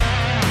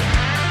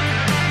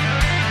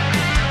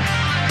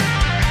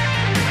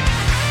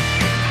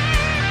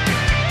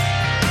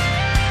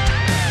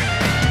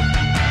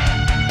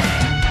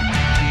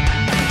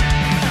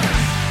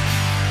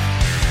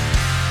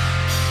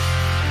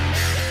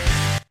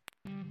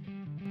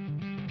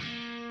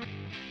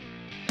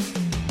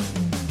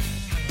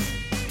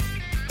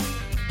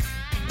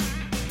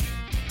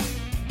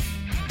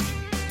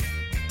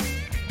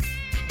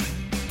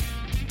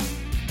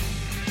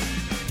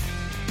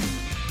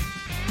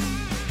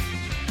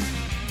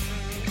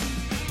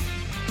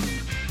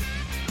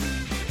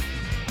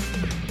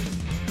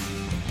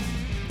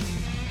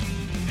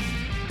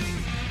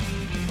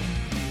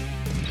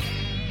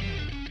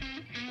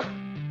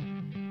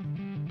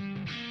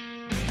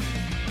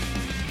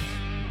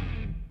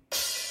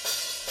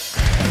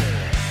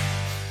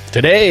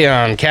Today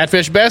on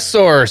Catfish Best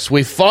Source,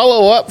 we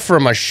follow up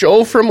from a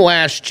show from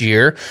last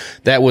year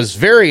that was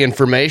very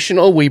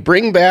informational. We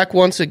bring back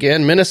once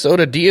again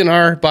Minnesota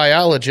DNR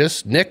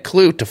biologist Nick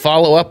Clute to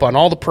follow up on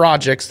all the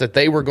projects that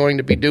they were going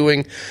to be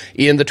doing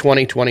in the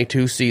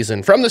 2022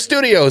 season. From the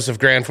studios of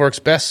Grand Forks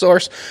Best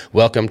Source,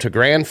 welcome to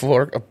Grand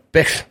Forks.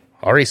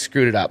 Already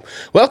screwed it up.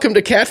 Welcome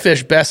to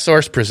Catfish Best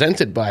Source,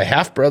 presented by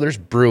Half Brothers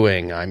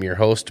Brewing. I'm your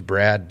host,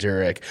 Brad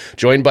Durick,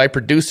 joined by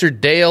producer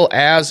Dale,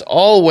 as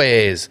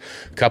always.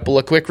 A couple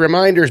of quick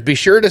reminders. Be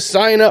sure to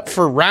sign up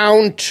for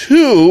round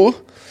 2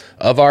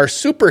 of our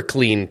Super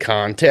Clean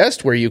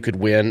contest, where you could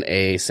win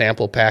a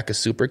sample pack of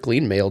Super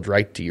Clean mailed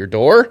right to your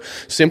door.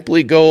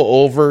 Simply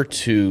go over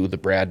to the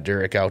Brad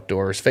Durick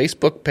Outdoors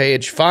Facebook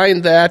page,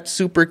 find that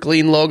Super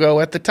Clean logo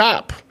at the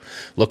top.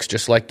 Looks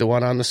just like the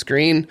one on the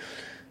screen.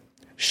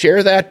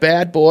 Share that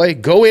bad boy,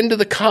 go into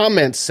the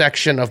comments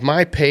section of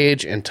my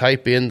page and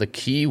type in the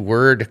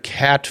keyword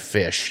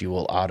catfish. You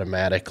will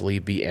automatically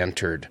be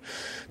entered.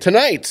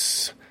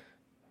 Tonight's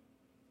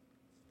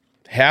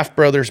Half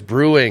Brothers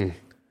Brewing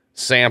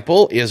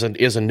sample is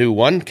a new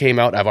one. Came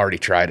out, I've already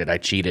tried it, I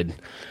cheated.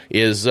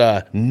 Is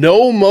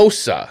No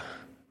Mosa.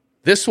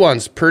 This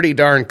one's pretty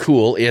darn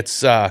cool.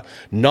 It's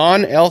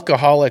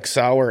non-alcoholic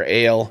sour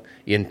ale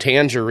in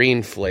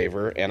tangerine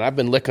flavor, and I've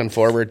been looking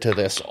forward to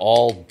this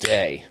all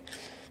day.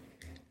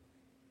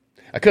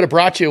 I could have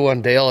brought you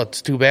one, Dale.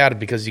 It's too bad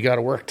because you got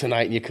to work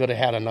tonight and you could have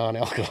had a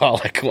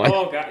non-alcoholic one.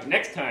 Oh, God.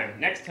 Next time.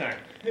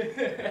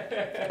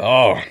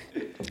 Oh,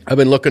 I've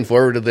been looking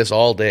forward to this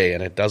all day,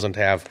 and it doesn't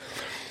have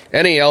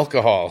any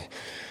alcohol.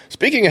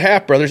 Speaking of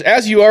Half Brothers,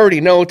 as you already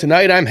know,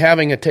 tonight I'm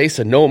having a taste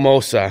of No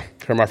Mosa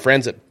from our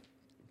friends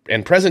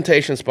and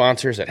presentation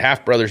sponsors at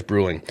Half Brothers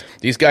Brewing.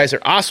 These guys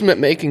are awesome at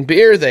making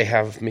beer. They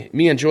have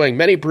me enjoying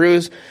many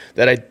brews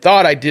that I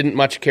thought I didn't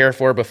much care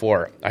for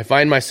before. I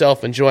find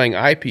myself enjoying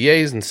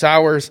IPAs and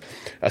sours.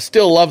 I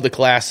still love the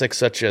classics,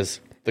 such as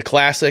the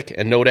Classic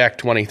and Nodak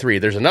 23.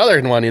 There's another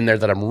one in there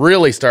that I'm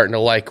really starting to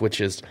like, which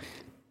is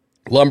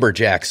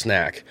Lumberjack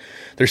Snack.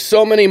 There's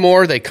so many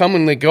more. They come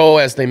and they go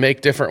as they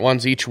make different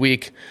ones each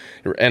week.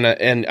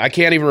 And I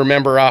can't even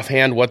remember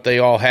offhand what they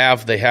all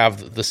have. They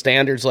have the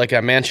standards, like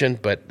I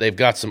mentioned, but they've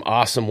got some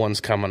awesome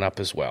ones coming up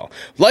as well.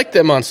 Like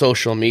them on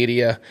social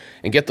media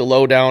and get the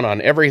lowdown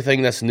on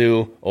everything that's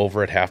new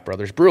over at Half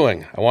Brothers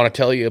Brewing. I want to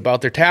tell you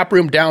about their tap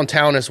room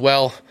downtown as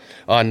well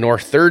on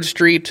North 3rd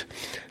Street.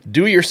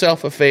 Do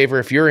yourself a favor.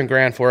 If you're in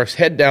Grand Forks,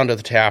 head down to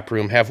the tap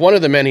room. Have one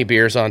of the many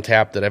beers on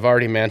tap that I've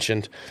already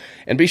mentioned.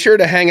 And be sure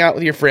to hang out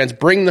with your friends.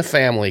 Bring the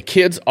family.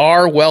 Kids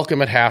are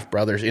welcome at Half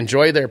Brothers.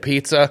 Enjoy their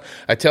pizza.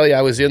 I tell you,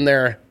 I was in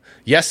there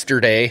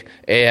yesterday,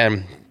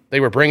 and they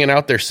were bringing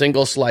out their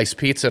single slice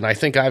pizza, and I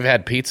think I've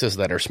had pizzas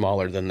that are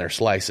smaller than their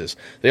slices.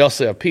 They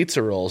also have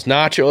pizza rolls,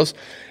 nachos,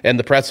 and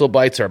the pretzel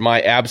bites are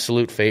my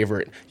absolute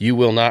favorite. You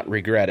will not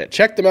regret it.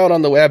 Check them out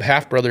on the web,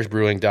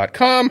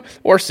 halfbrothersbrewing.com,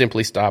 or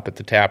simply stop at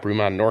the tap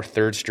room on North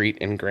 3rd Street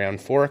in Grand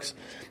Forks.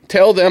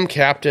 Tell them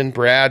Captain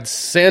Brad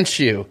sent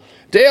you.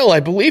 Dale,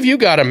 I believe you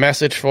got a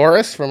message for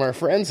us from our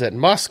friends at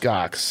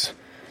Muskox.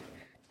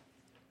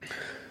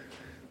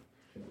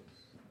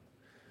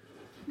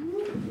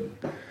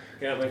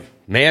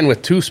 Man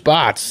with 2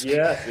 spots.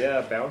 Yes,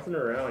 bouncing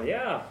around.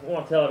 Yeah, I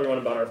want to tell everyone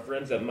about our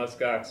friends at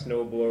Muskox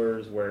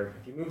Snowblowers, where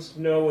if you move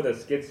snow with a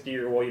skid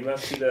steer, well, you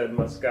must see the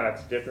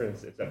Muskox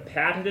difference. It's a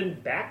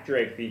patented back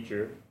drag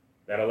feature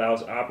that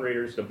allows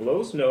operators to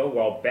blow snow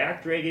while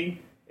back dragging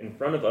in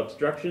front of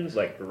obstructions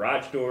like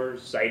garage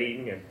doors,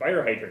 siding, and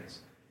fire hydrants.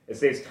 It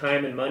saves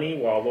time and money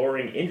while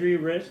lowering injury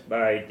risk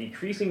by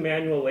decreasing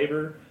manual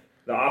labor.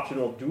 The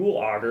optional dual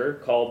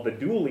auger, called the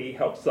dually,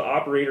 helps the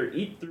operator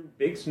eat through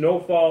big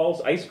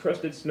snowfalls,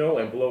 ice-crusted snow,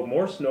 and blow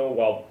more snow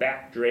while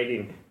back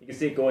dragging. You can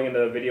see it going in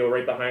the video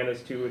right behind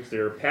us, too. It's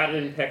their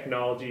patented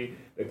technology.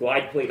 The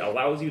glide plate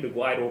allows you to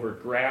glide over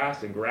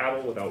grass and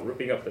gravel without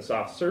ripping up the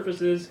soft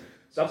surfaces.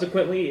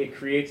 Subsequently, it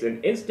creates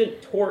an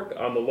instant torque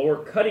on the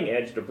lower cutting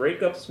edge to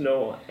break up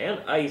snow and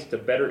ice to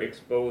better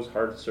expose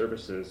hard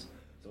surfaces.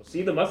 So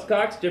see the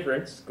Muskox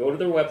difference. Go to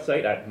their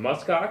website at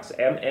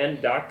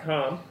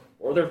muskoxmn.com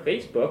or their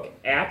Facebook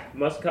at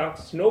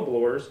Muskox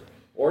Snowblowers,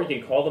 or you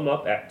can call them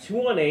up at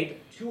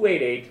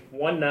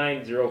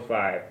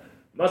 218-288-1905.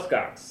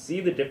 Muskox, see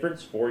the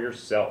difference for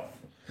yourself.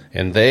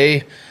 And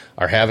they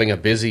are having a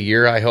busy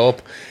year, I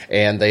hope,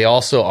 and they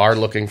also are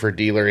looking for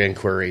dealer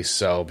inquiries,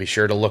 so be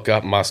sure to look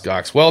up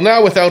Muskox. Well,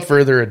 now, without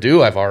further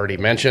ado, I've already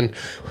mentioned,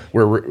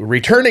 we're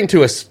returning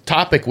to a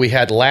topic we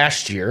had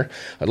last year.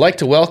 I'd like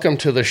to welcome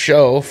to the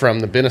show from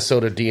the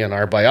Minnesota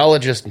DNR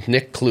biologist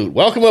Nick Clute.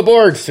 Welcome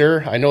aboard,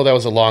 sir. I know that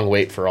was a long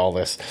wait for all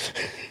this.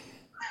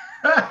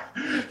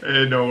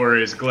 Hey, no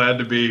worries. Glad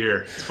to be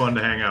here. It's fun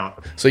to hang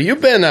out. So you've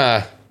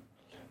been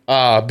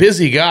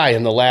busy guy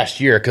in the last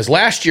year, because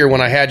last year when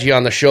I had you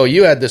on the show,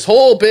 you had this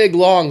whole big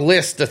long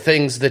list of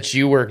things that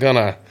you were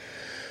gonna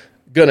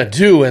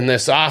do in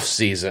this off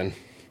season,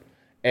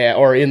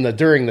 or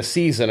during the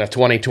season of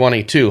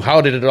 2022.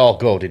 How did it all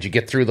go? Did you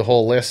get through the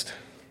whole list?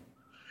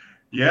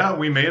 Yeah,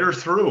 we made her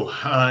through,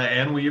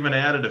 and we even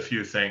added a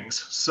few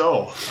things.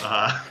 So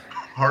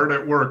hard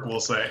at work, we'll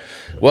say.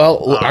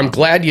 Well, I'm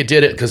glad you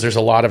did it because there's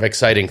a lot of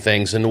exciting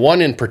things. And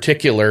one in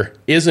particular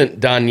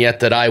isn't done yet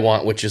that I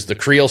want, which is the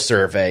Creel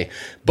survey.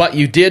 But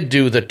you did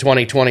do the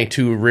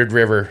 2022 Red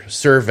River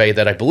survey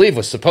that I believe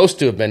was supposed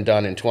to have been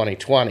done in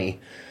 2020,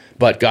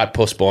 but got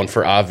postponed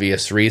for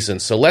obvious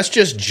reasons. So let's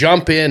just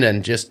jump in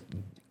and just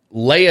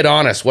lay it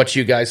on us what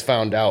you guys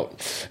found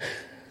out.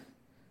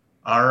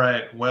 All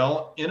right.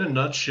 Well, in a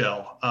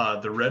nutshell,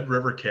 the Red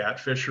River cat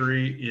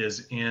fishery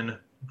is in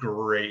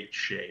great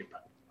shape.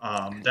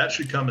 That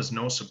should come as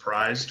no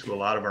surprise to a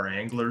lot of our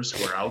anglers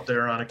who are out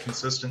there on a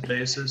consistent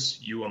basis,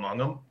 you among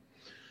them.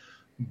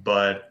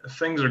 But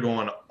things are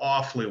going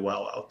awfully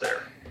well out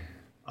there.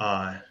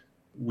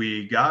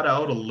 We got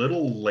out a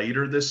little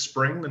later this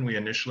spring than we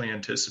initially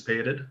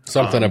anticipated.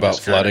 Something about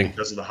flooding.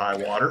 Because of the high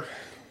water.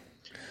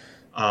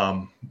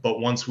 But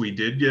once we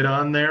did get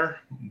on there,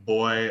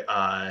 boy,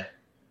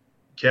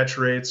 catch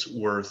rates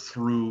were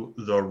through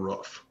the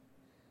roof.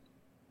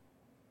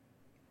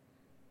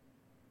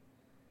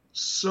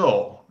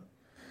 So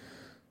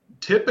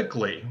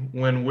typically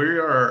when we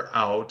are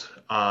out,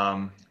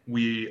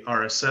 we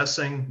are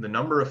assessing the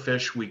number of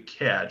fish we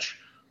catch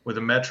with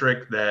a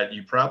metric that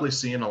you probably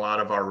see in a lot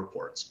of our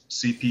reports,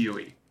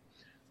 CPUE,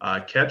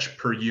 catch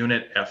per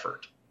unit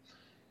effort.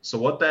 So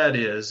what that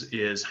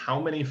is how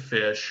many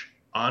fish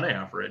on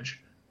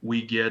average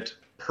we get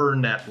per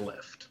net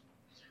lift.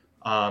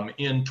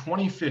 In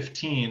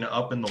 2015,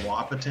 up in the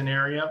Wahpeton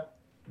area,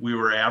 we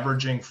were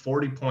averaging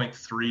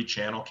 40.3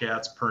 channel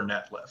cats per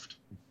net lift.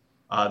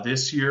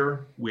 This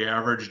year, we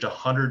averaged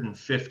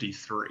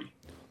 153.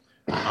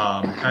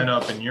 Kind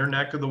of up in your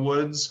neck of the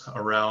woods,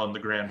 around the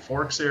Grand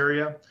Forks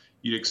area,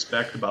 you'd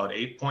expect about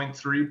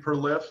 8.3 per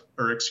lift,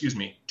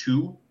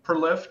 2 per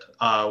lift.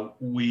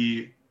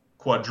 We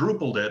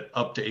quadrupled it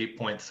up to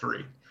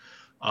 8.3.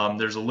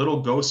 There's a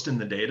little ghost in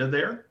the data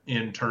there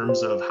in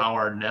terms of how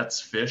our nets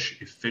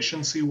fish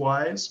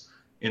efficiency-wise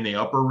in the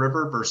upper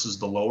river versus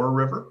the lower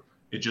river.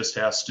 It just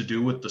has to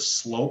do with the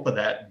slope of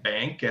that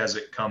bank as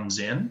it comes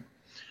in.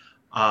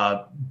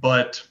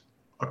 But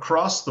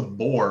across the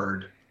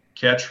board,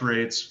 catch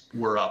rates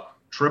were up,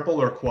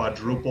 triple or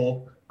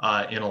quadruple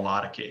in a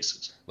lot of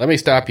cases. Let me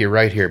stop you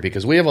right here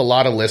because we have a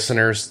lot of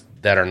listeners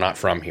that are not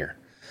from here.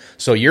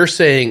 So you're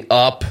saying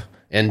up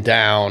and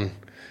down.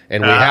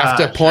 And we have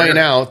to point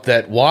out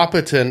that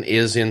Wahpeton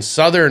is in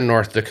southern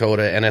North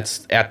Dakota, and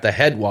it's at the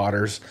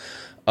headwaters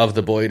of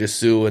the Bois de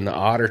Sioux and the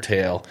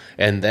Ottertail,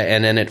 and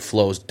then it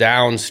flows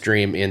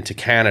downstream into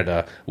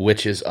Canada,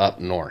 which is up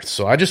north.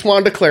 So I just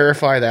wanted to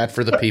clarify that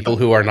for the people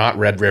who are not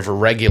Red River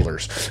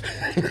regulars.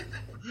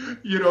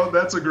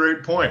 That's a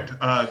great point.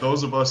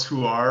 Those of us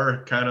who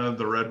are kind of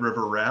the Red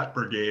River Rat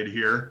Brigade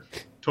here,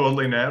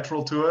 totally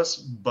natural to us,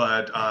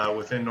 but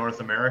within North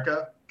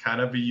America, kind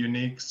of a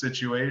unique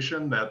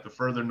situation that the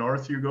further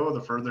north you go,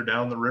 the further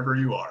down the river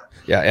you are.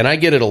 Yeah, and I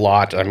get it a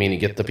lot. I mean, you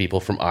get the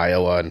people from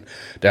Iowa and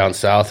down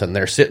south, and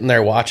they're sitting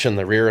there watching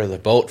the rear of the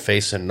boat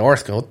facing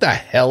north going, what the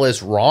hell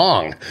is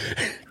wrong?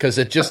 Because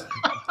they just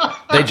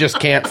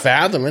can't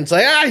fathom. And it's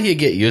like, you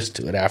get used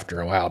to it after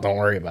a while. Don't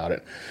worry about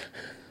it.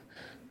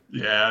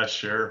 Yeah,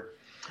 sure.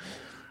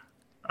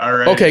 All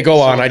right. Okay,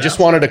 go on. I just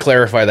wanted to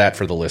clarify that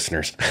for the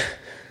listeners.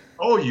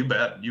 Oh, you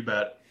bet.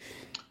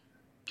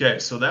 Okay,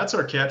 so that's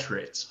our catch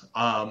rates.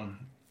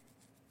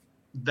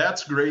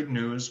 That's great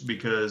news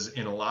because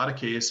in a lot of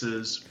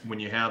cases,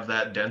 when you have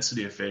that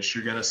density of fish,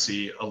 you're going to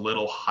see a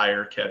little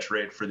higher catch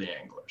rate for the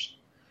anglers.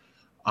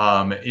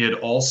 It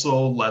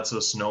also lets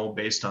us know,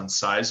 based on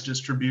size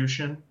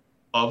distribution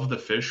of the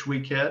fish we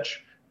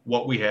catch,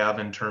 what we have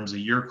in terms of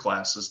year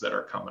classes that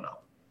are coming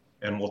up.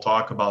 And we'll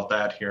talk about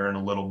that here in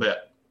a little bit.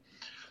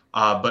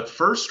 But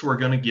first, we're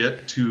going to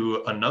get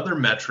to another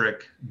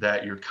metric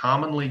that you're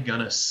commonly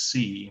going to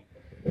see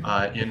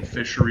in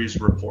fisheries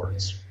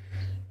reports.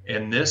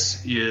 And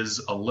this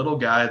is a little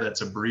guy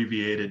that's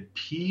abbreviated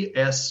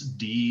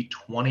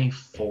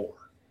PSD24.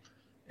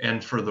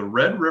 And for the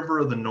Red River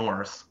of the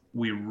North,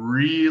 we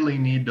really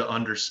need to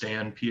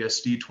understand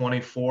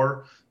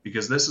PSD24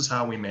 because this is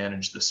how we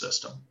manage the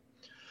system.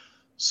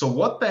 So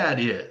what that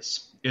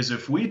is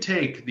if we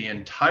take the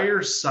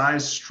entire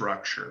size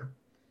structure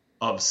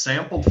of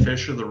sampled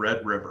fish of the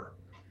Red River,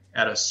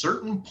 at a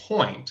certain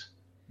point,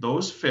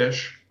 those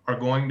fish are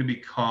going to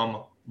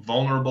become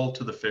vulnerable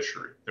to the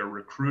fishery. They're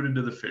recruited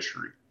to the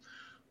fishery.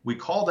 We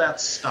call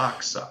that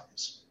stock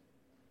size.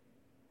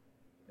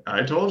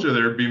 I told you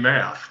there'd be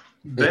math.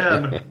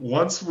 Then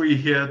once we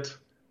hit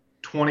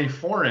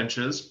 24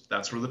 inches,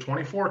 that's where the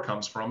 24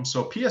 comes from.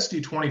 So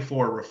PSD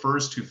 24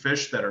 refers to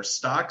fish that are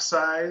stock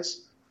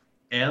size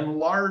and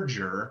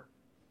larger,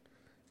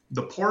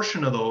 the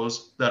portion of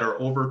those that are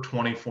over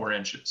 24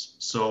 inches.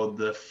 So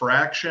the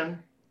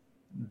fraction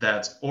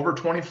that's over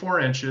 24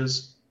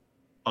 inches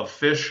of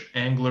fish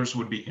anglers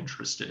would be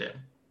interested in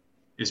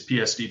is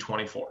PSD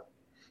 24.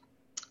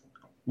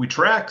 We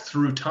track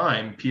through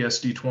time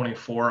PSD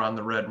 24 on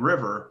the Red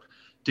River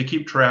to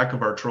keep track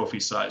of our trophy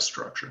size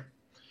structure.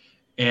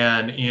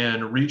 And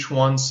in Reach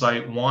 1,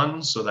 Site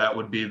 1, so that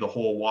would be the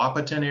whole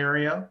Wahpeton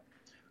area,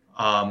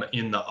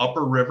 in the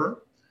upper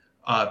river,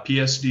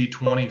 PSD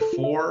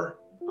 24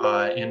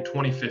 in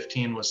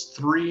 2015 was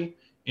 3.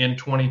 In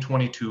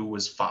 2022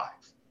 was 5.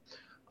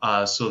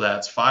 So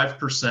that's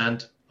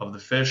 5% of the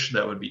fish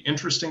that would be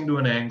interesting to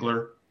an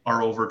angler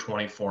are over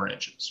 24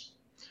 inches.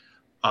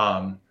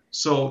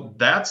 So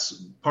that's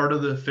part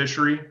of the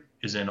fishery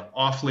is in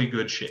awfully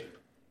good shape.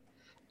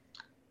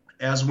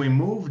 As we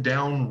move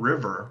down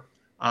river,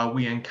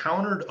 we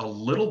encountered a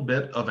little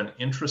bit of an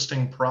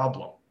interesting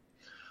problem.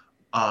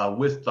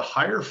 With the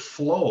higher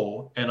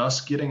flow and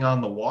us getting on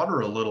the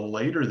water a little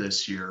later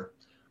this year,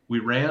 we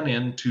ran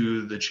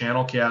into the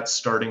channel cats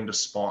starting to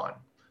spawn.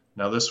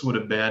 Now, this would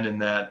have been in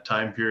that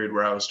time period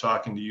where I was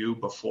talking to you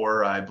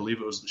before, I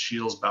believe it was the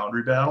Shields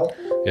Boundary Battle.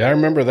 Yeah, I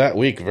remember that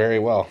week very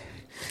well.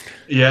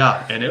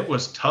 Yeah, and it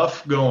was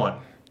tough going.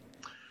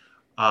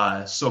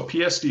 So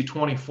PSD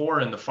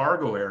 24 in the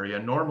Fargo area,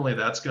 normally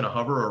that's going to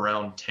hover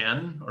around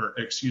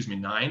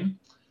 9.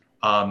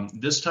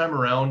 This time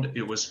around,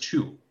 it was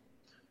 2.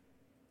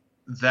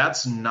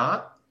 That's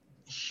not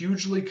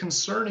hugely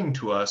concerning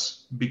to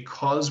us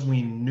because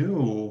we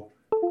knew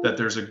that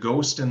there's a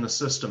ghost in the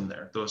system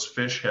there. Those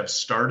fish have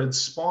started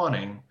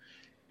spawning,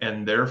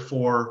 and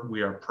therefore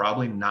we are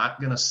probably not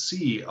going to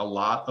see a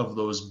lot of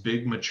those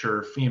big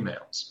mature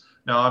females.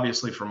 Now,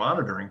 obviously, for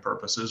monitoring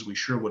purposes, we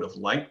sure would have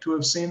liked to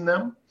have seen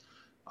them,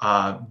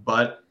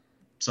 but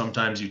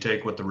sometimes you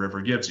take what the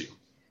river gives you.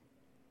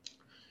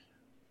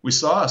 We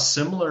saw a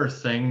similar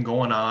thing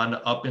going on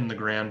up in the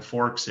Grand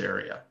Forks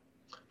area.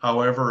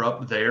 However,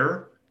 up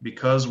there,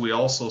 because we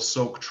also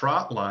soak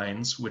trot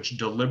lines, which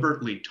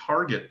deliberately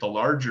target the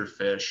larger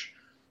fish,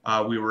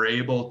 we were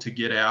able to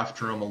get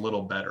after them a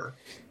little better.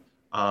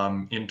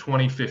 In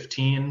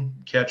 2015,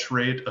 catch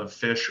rate of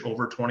fish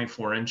over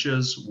 24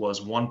 inches was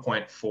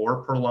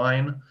 1.4 per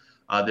line.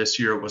 This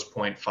year it was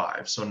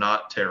 0.5, so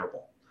not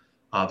terrible.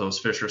 Those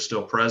fish are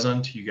still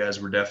present. You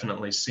guys were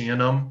definitely seeing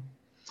them.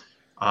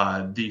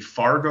 The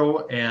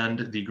Fargo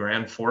and the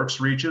Grand Forks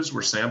reaches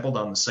were sampled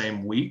on the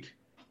same week.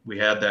 We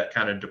had that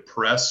kind of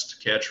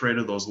depressed catch rate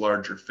of those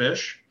larger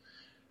fish.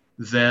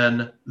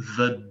 Then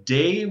the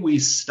day we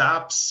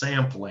stopped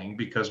sampling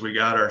because we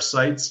got our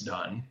sights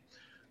done,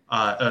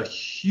 a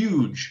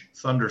huge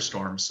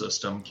thunderstorm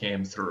system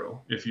came through,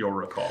 if you'll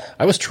recall.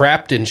 I was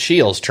trapped in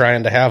Shields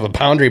trying to have a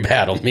boundary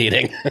battle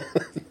meeting.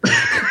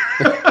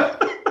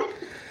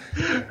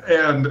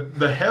 And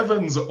the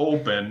heavens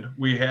opened.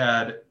 We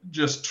had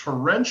just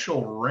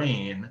torrential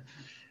rain.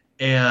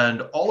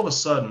 And all of a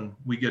sudden,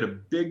 we get a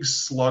big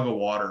slug of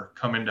water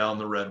coming down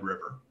the Red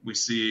River. We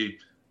see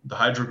the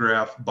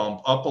hydrograph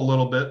bump up a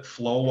little bit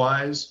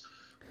flow-wise.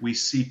 We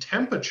see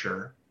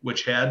temperature,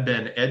 which had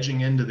been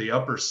edging into the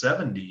upper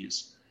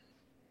 70s,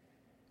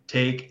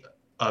 take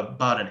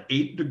about an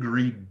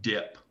 8-degree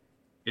dip.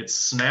 It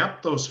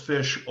snapped those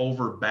fish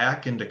over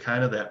back into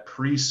kind of that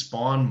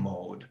pre-spawn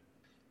mode.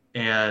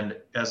 And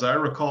as I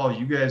recall,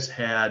 you guys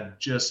had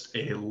just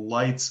a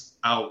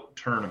lights-out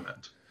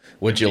tournament.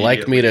 Would you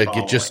like me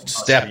to just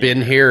step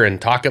in here and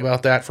talk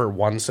about that for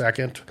 1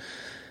 second?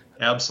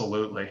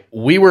 Absolutely.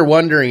 We were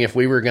wondering if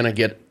we were going to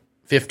get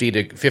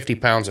 50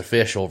 pounds of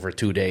fish over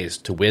 2 days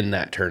to win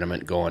that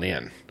tournament going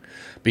in.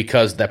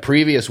 Because the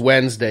previous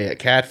Wednesday at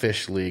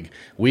Catfish League,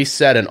 we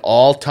set an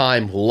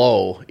all-time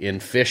low in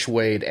fish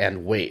weighed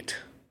and weight.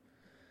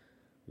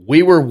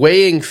 We were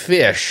weighing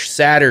fish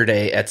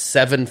Saturday at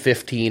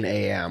 7:15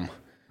 a.m.,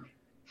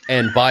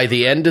 and by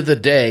the end of the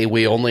day,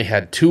 we only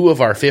had 2 of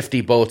our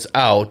 50 boats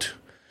out,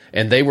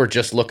 and they were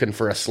just looking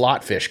for a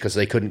slot fish because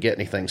they couldn't get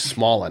anything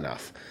small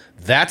enough.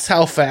 That's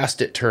how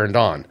fast it turned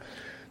on.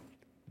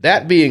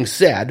 That being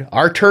said,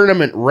 our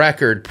tournament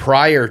record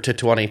prior to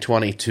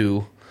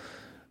 2022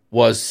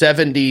 was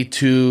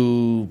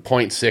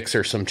 72.6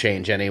 or some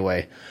change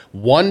anyway.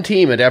 One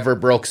team had ever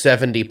broke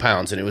 70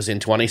 pounds, and it was in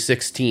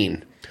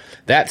 2016.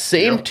 That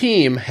same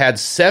team had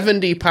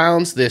 70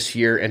 pounds this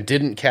year and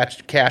didn't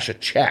cash a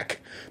check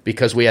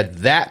because we had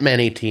that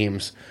many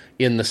teams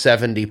in the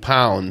 70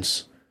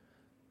 pounds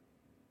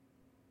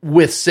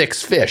with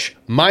 6 fish.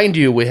 Mind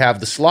you, we have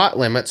the slot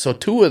limit, so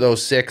 2 of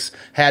those 6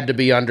 had to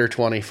be under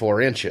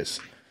 24 inches.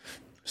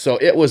 So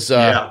it was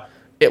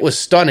it was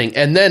stunning.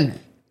 And then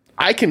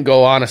I can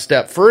go on a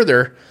step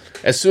further.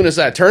 As soon as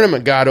that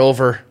tournament got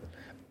over,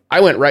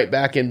 I went right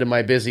back into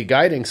my busy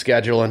guiding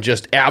schedule and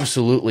just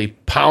absolutely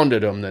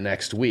pounded them the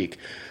next week.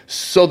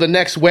 So the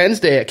next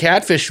Wednesday at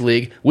Catfish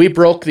League, we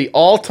broke the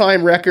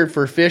all-time record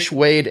for fish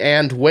weighed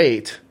and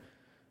weight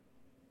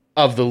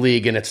of the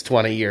league in its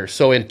 20 years.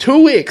 So in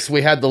 2 weeks,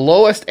 we had the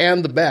lowest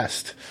and the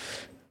best.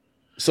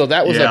 So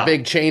that was a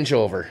big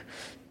changeover.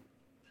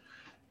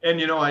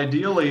 And,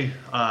 ideally,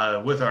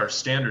 with our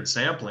standard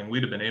sampling,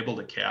 we'd have been able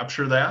to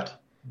capture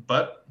that.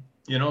 But,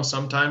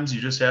 sometimes you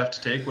just have to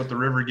take what the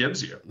river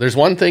gives you. There's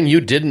one thing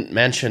you didn't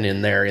mention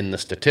in there in the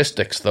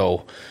statistics,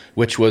 though,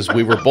 which was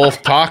we were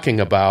both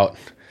talking about,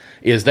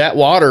 is that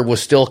water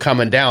was still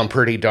coming down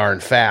pretty darn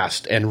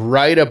fast. And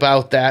right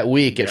about that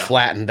week, it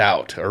flattened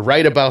out. Or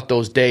right about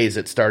those days,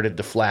 it started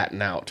to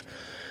flatten out.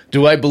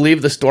 Do I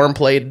believe the storm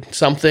played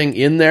something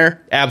in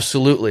there?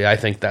 Absolutely. I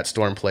think that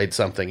storm played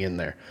something in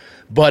there.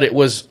 But it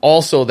was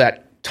also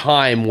that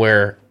time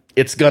where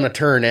it's going to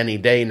turn any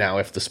day now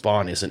if the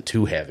spawn isn't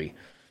too heavy.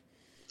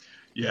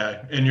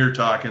 Yeah, and you're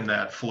talking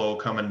that flow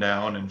coming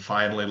down and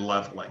finally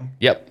leveling.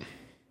 Yep.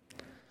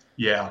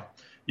 Yeah.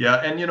 Yeah,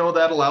 and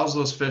that allows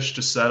those fish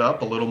to set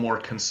up a little more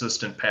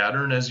consistent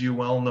pattern, as you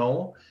well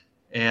know,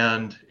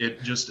 and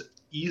it just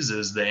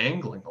eases the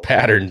angling.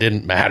 Pattern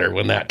didn't matter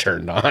when that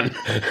turned on.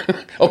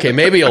 Okay,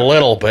 maybe a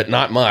little, but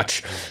not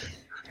much.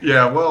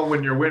 Yeah, well,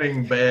 when your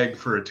winning bag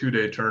for a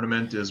 2-day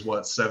tournament is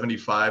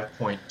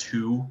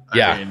 75.2?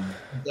 Yeah. I mean,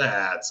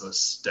 that's a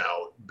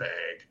stout bag.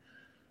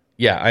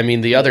 Yeah, I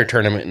mean, the other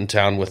tournament in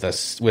town with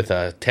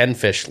a 10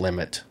 fish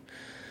limit,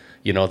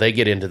 they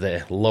get into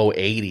the low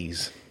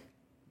 80s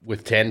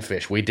with 10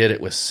 fish. We did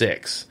it with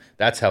 6.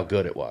 That's how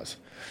good it was.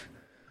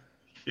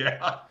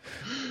 Yeah.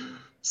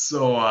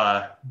 So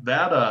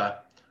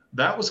that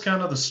was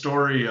kind of the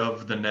story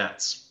of the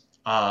nets.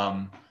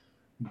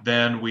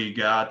 Then we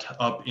got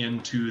up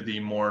into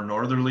the more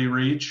northerly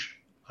reach.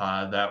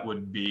 That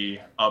would be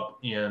up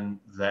in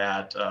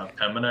that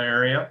Pembina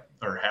area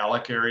or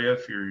Halleck area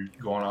if you're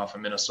going off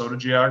of Minnesota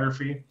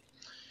geography.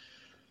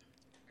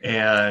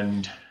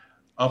 And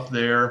up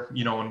there,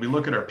 when we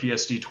look at our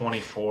PSD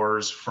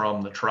 24s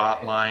from the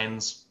trot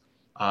lines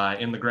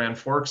in the Grand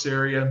Forks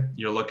area,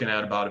 you're looking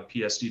at about a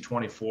PSD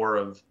 24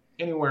 of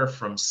anywhere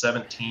from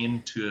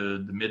 17 to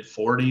the mid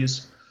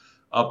 40s.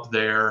 Up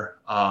there,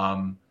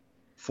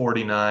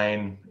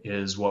 49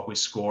 is what we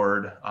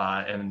scored,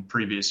 and in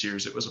previous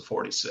years it was a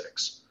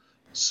 46.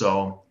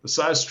 So the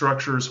size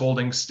structure is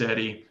holding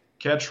steady.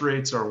 Catch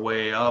rates are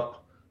way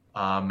up,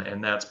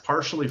 and that's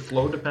partially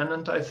flow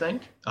dependent, I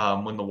think.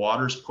 When the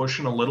water's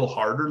pushing a little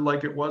harder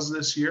like it was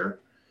this year,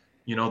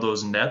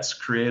 those nets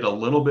create a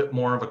little bit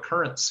more of a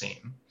current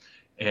seam,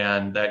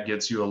 and that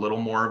gets you a little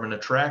more of an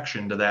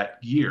attraction to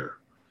that gear.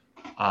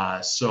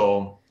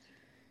 So,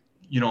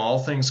 all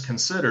things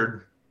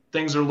considered,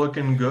 things are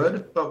looking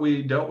good, but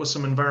we dealt with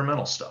some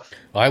environmental stuff.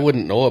 I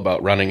wouldn't know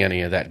about running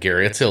any of that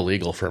gear. It's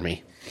illegal for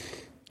me.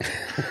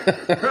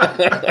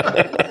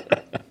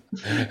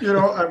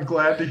 I'm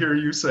glad to hear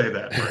you say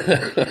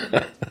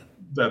that.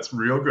 That's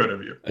real good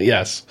of you.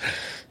 Yes.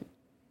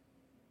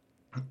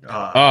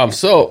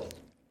 So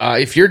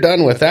if you're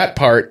done with that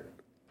part,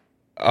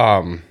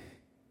 well,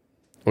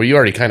 you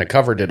already kind of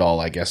covered it all,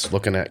 I guess,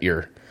 looking at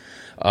your,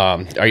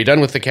 are you done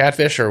with the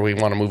catfish, or we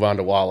want to move on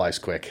to walleyes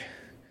quick?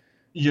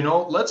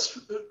 Let's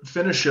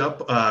finish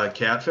up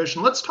catfish,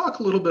 and let's talk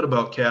a little bit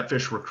about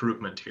catfish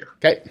recruitment here.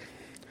 Okay.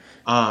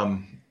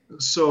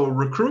 So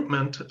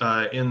recruitment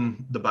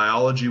in the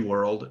biology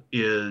world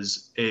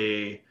is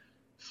a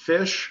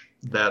fish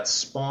that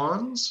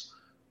spawns.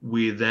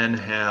 We then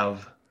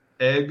have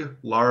egg,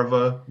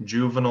 larva,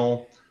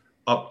 juvenile,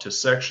 up to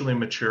sexually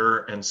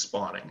mature and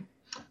spawning.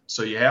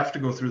 So you have to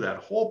go through that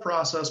whole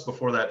process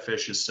before that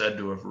fish is said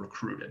to have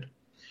recruited.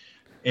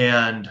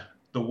 And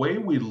the way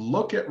we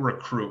look at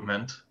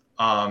recruitment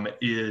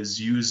is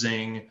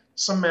using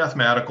some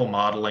mathematical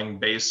modeling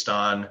based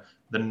on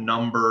the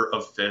number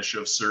of fish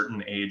of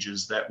certain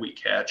ages that we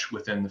catch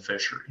within the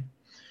fishery.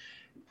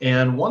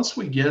 And once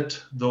we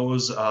get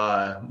those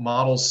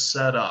models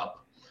set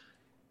up,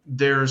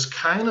 there's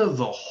kind of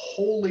the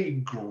holy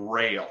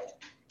grail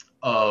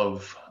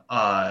of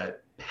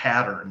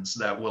patterns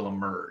that will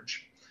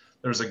emerge.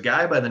 There's a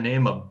guy by the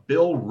name of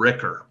Bill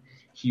Ricker.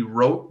 He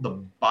wrote the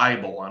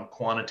Bible on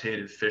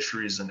quantitative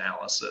fisheries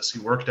analysis. He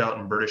worked out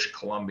in British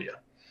Columbia.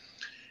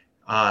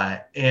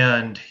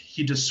 And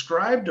he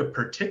described a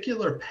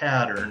particular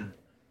pattern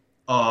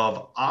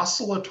of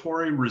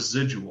oscillatory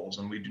residuals.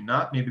 And we do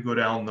not need to go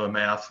down the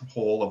math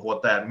hole of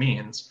what that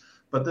means.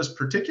 But this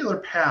particular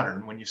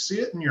pattern, when you see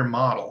it in your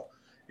model,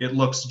 it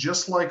looks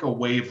just like a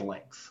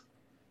wavelength.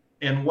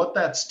 And what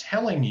that's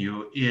telling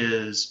you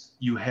is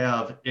you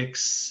have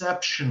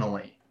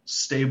exceptionally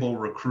stable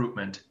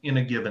recruitment in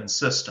a given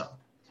system.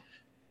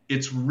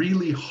 It's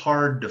really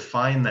hard to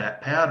find that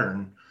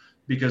pattern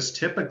because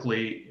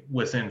typically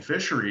within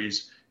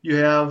fisheries, you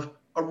have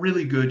a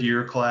really good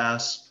year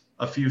class,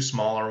 a few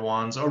smaller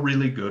ones, a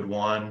really good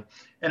one,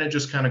 and it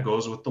just kind of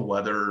goes with the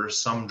weather or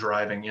some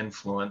driving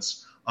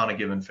influence on a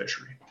given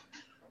fishery.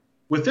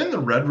 Within the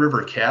Red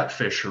River cat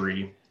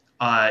fishery,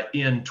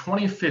 in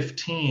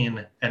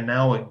 2015 and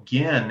now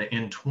again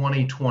in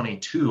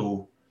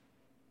 2022,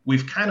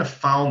 we've kind of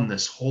found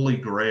this holy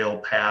grail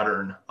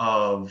pattern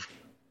of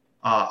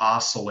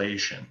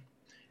oscillation.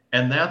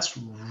 And that's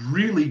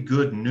really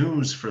good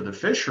news for the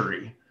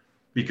fishery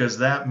because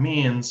that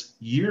means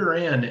year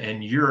in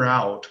and year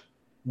out,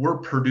 we're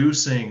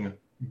producing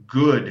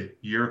good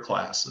year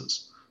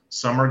classes.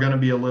 Some are going to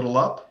be a little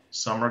up,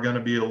 some are going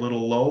to be a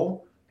little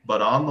low,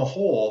 but on the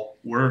whole,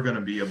 we're going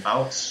to be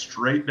about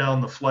straight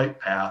down the flight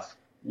path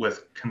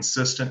with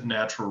consistent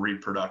natural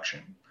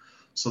reproduction.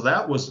 So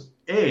that was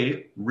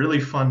really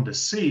fun to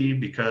see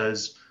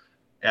because,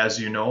 as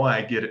you know,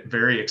 I get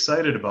very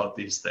excited about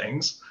these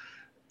things.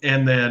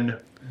 And then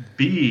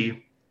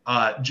B,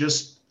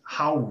 just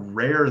how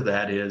rare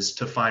that is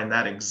to find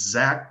that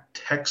exact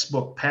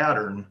textbook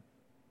pattern.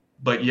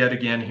 But yet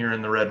again, here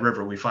in the Red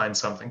River, we find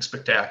something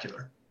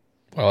spectacular.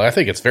 Well, I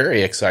think it's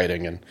very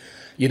exciting. And,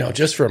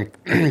 just from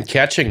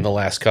catching the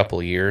last couple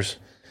of years,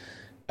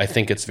 I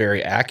think it's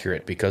very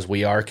accurate because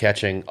we are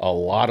catching a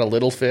lot of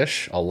little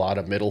fish, a lot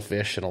of middle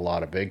fish, and a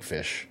lot of big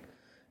fish.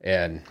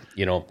 And,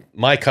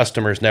 my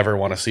customers never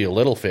want to see a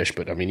little fish,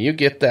 but, you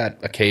get that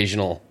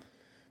occasional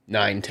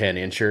 9-10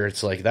 incher.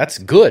 It's like, that's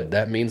good.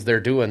 That means they're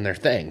doing their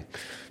thing.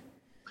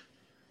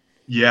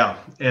 Yeah,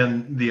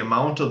 and the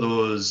amount of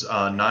those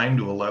 9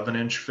 to 11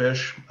 inch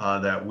fish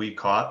that we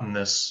caught in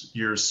this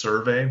year's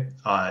survey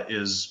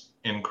is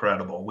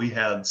incredible. We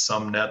had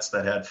some nets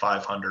that had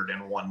 500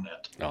 in one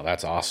net. Oh,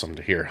 that's awesome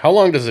to hear. How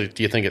long do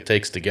you think it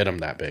takes to get them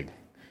that big?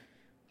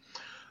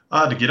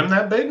 To get them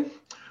that big?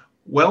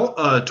 Well,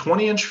 a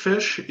 20-inch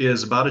fish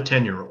is about a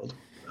 10-year-old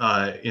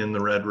in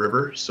the Red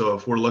River. So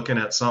if we're looking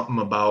at something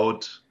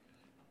about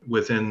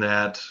within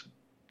that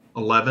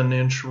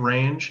 11-inch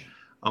range,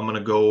 I'm going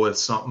to go with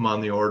something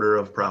on the order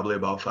of probably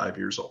about 5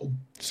 years old.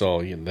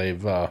 So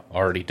they've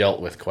already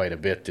dealt with quite a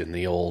bit in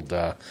the old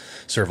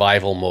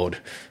survival mode.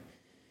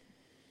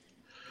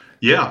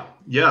 Yeah.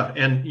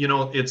 And,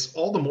 it's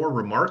all the more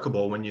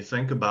remarkable when you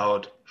think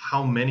about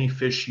how many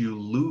fish you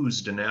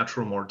lose to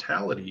natural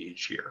mortality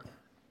each year.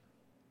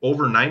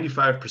 Over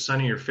 95%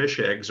 of your fish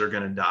eggs are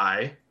going to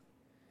die.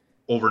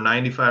 Over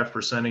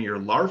 95% of your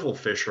larval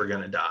fish are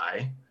going to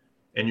die.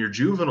 And your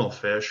juvenile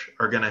fish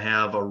are going to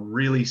have a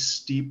really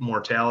steep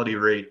mortality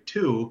rate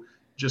too,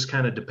 just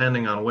kind of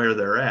depending on where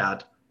they're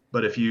at.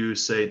 But if you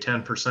say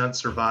 10%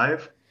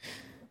 survive,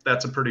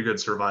 that's a pretty good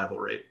survival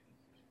rate.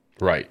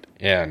 Right.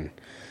 And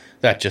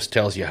that just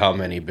tells you how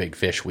many big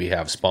fish we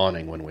have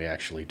spawning when we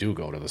actually do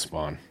go to the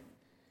spawn.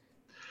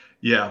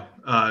 Yeah.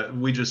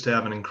 We just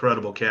have an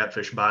incredible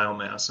catfish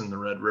biomass in the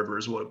Red River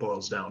is what it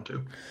boils down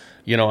to.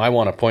 I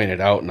want to point it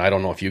out, and I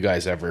don't know if you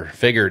guys ever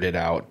figured it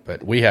out,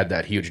 but we had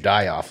that huge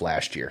die-off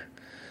last year.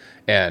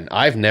 And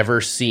I've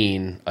never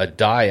seen a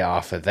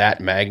die-off of that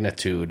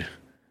magnitude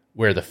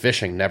where the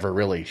fishing never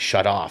really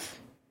shut off.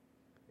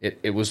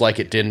 It was like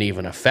it didn't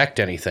even affect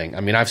anything.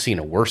 I've seen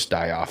a worse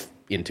die-off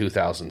in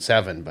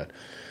 2007, but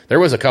there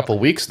was a couple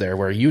weeks there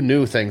where you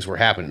knew things were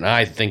happening. And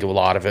I think a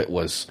lot of it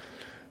was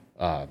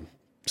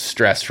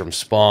stress from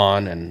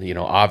spawn, and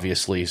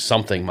obviously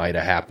something might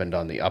have happened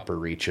on the upper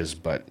reaches,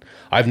 but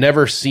I've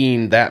never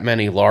seen that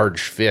many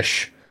large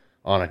fish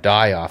on a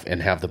die-off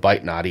and have the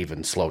bite not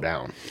even slow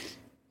down.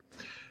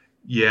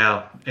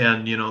 Yeah,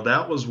 and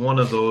that was one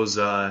of those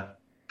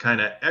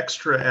kind of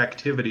extra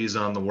activities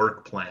on the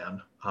work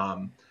plan.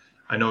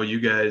 I know you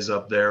guys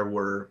up there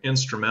were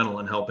instrumental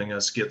in helping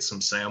us get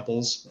some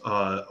samples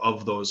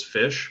of those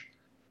fish.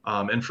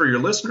 And for your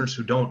listeners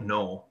who don't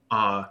know,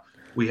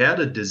 we had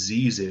a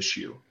disease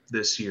issue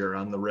this year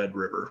on the Red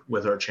River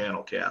with our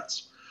channel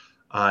cats.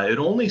 It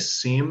only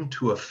seemed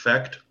to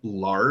affect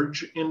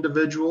large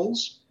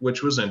individuals,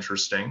 which was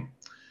interesting.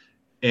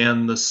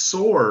 And the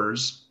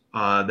sores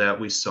that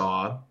we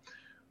saw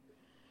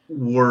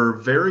were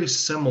very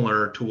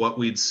similar to what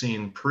we'd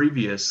seen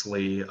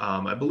previously.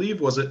 I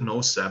believe, was it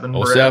in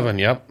 07? 07,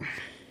 yep.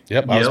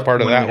 I was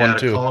part of that one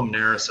too.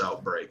 Columnaris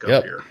outbreak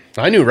up here.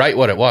 I knew right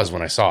what it was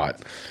when I saw it,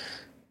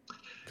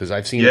 because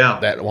I've seen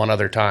that one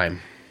other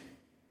time.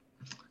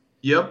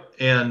 Yep,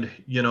 and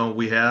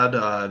we had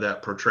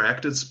that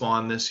protracted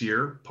spawn this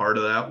year. Part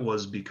of that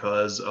was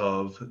because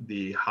of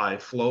the high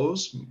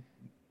flows.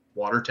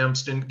 Water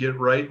temps didn't get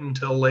right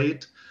until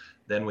late.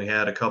 Then we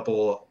had a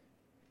couple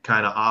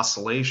kind of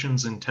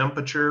oscillations in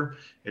temperature.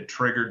 It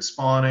triggered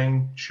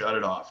spawning, shut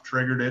it off.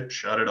 Triggered it,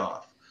 shut it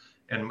off.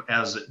 And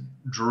as it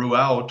drew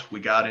out, we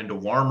got into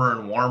warmer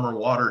and warmer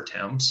water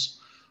temps.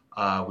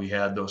 We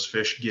had those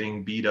fish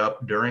getting beat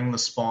up during the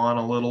spawn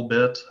a little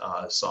bit,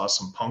 saw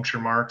some puncture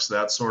marks,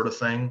 that sort of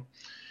thing.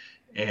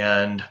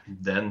 And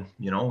then,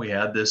 we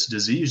had this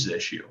disease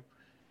issue.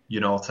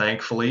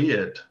 Thankfully,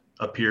 it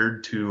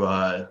appeared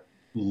to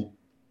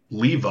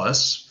leave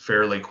us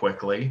fairly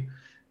quickly.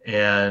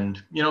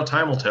 And,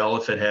 time will tell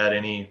if it had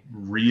any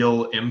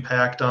real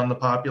impact on the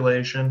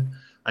population.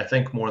 I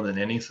think more than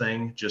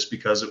anything, just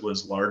because it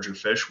was larger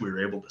fish, we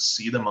were able to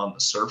see them on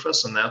the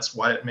surface, and that's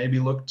why it maybe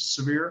looked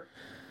severe.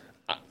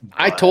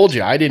 I told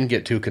you I didn't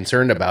get too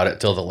concerned about it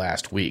till the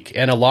last week.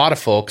 And a lot of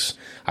folks,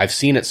 I've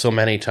seen it so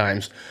many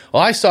times,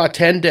 well, I saw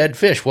 10 dead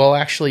fish. Well,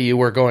 actually, you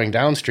were going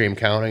downstream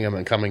counting them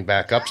and coming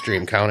back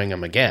upstream counting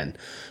them again.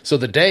 So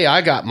the day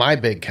I got my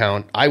big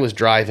count, I was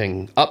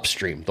driving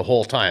upstream the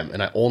whole time,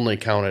 and I only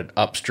counted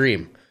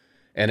upstream.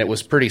 And it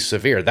was pretty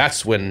severe.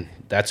 That's when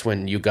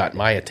you got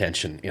my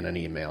attention in an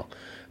email,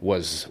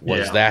 was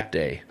that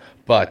day.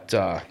 But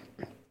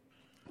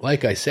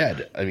like I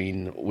said,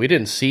 we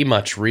didn't see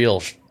much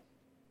real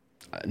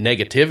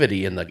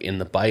negativity in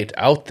the bite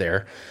out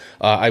there.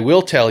 I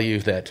will tell you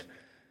that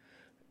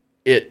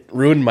it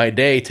ruined my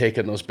day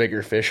taking those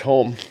bigger fish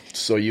home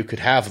so you could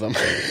have them.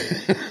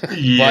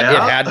 Yeah. But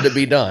it had to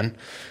be done.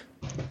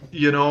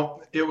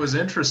 It was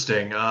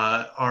interesting.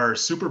 Our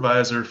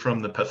supervisor from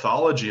the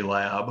pathology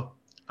lab,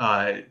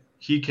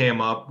 he came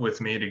up with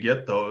me to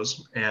get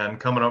those. And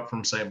coming up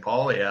from St.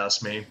 Paul, he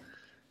asked me,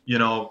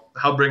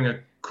 how big a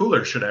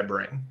cooler should I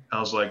bring? I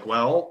was like,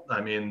 well,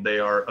 I mean, they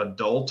are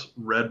adult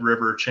Red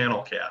River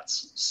channel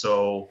cats.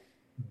 So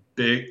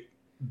big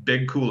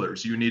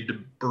coolers. You need to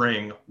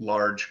bring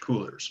large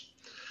coolers.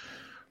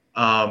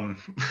 I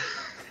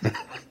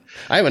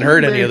haven't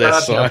heard any of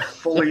this. So I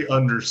fully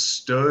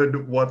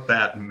understood what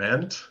that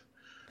meant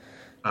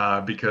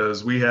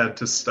because we had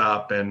to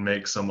stop and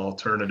make some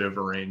alternative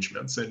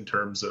arrangements in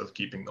terms of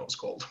keeping those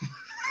cold.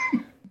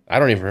 I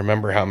don't even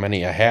remember how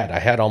many I had. I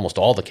had almost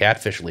all the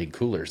Catfish League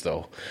coolers,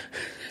 though,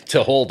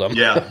 to hold them.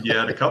 Yeah, you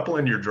had a couple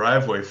in your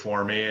driveway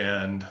for me,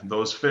 and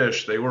those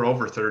fish, they were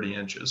over 30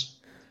 inches.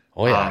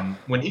 Oh, yeah.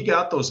 When he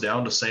got those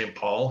down to St.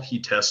 Paul, he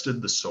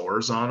tested the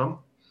sores on them,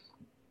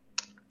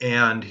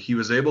 and he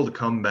was able to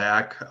come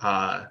back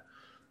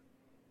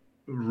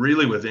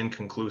really with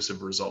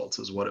inconclusive results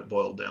is what it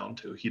boiled down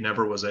to. He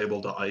never was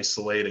able to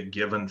isolate a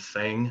given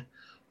thing.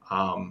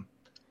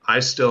 I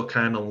still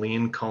kind of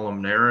lean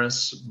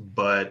columnaris,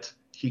 but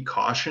he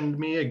cautioned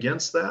me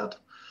against that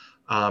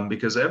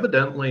because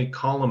evidently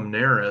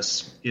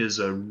columnaris is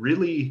a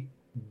really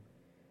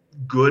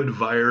good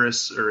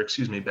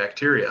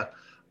bacteria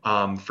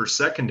for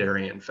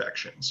secondary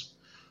infections.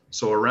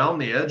 So around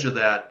the edge of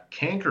that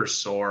canker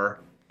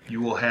sore,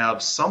 you will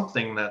have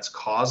something that's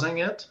causing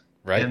it,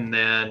 right? And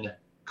then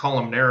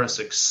columnaris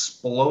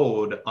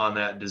explode on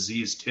that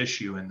diseased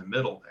tissue in the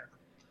middle there.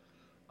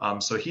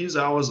 So he's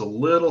always a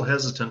little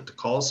hesitant to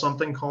call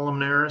something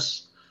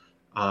columnaris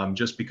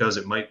just because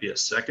it might be a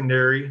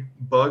secondary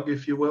bug,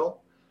 if you will.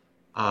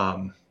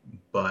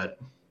 But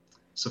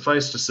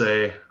suffice to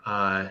say,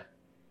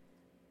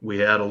 we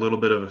had a little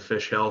bit of a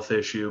fish health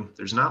issue.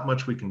 There's not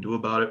much we can do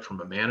about it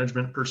from a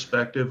management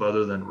perspective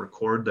other than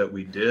record that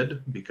we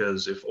did,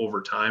 because if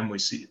over time we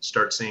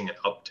start seeing an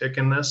uptick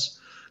in this,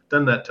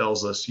 then that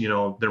tells us,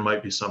 there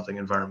might be something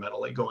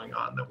environmentally going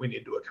on that we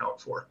need to account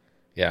for.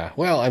 Yeah,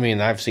 well, I mean,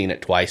 I've seen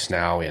it twice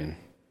now in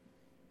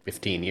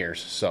 15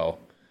 years, so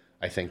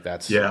I think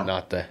that's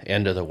not the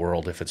end of the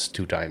world if it's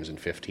 2 times in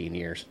 15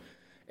 years.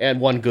 And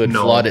one good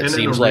flood, it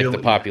seems like the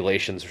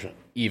population's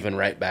even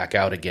right back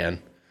out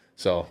again.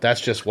 So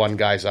that's just one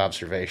guy's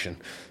observation.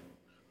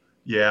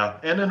 Yeah,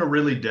 and in a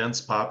really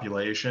dense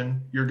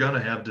population, you're going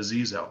to have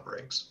disease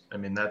outbreaks. I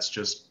mean, that's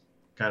just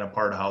kind of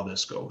part of how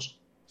this goes.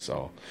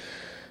 So...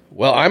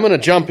 well, I'm going to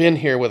jump in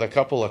here with a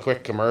couple of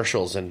quick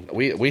commercials, and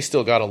we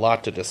still got a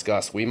lot to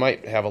discuss. We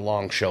might have a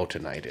long show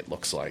tonight, it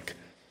looks like.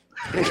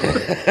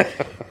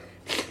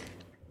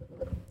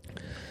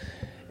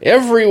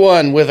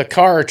 Everyone with a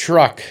car or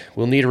truck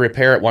will need a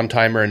repair at one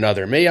time or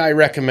another. May I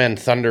recommend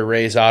Thunder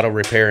Ray's Auto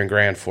Repair in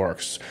Grand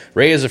Forks.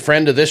 Ray is a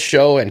friend of this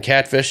show and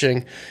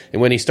catfishing,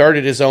 and when he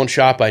started his own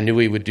shop, I knew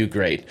he would do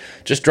great.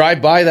 Just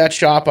drive by that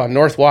shop on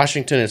North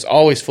Washington. It's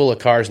always full of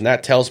cars, and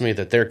that tells me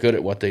that they're good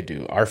at what they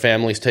do. Our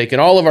family's taken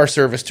all of our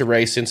service to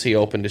Ray since he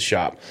opened his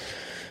shop.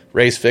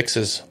 Ray's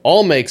fixes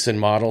all makes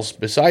and models.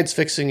 Besides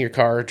fixing your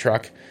car or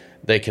truck,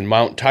 they can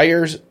mount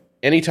tires,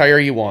 any tire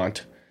you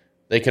want.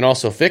 They can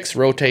also fix,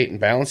 rotate, and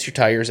balance your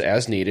tires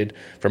as needed.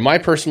 From my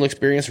personal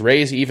experience,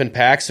 Ray's even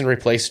packs and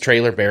replaces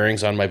trailer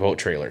bearings on my boat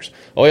trailers.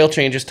 Oil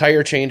changes,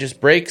 tire changes,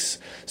 brakes,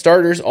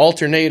 starters,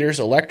 alternators,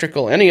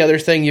 electrical, any other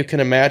thing you can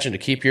imagine to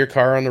keep your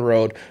car on the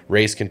road,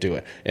 Ray's can do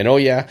it. And oh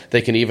yeah,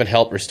 they can even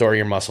help restore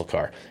your muscle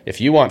car.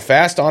 If you want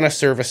fast, honest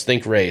service,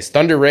 think Ray's.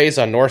 Thunder Ray's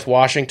on North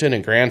Washington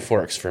and Grand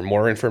Forks. For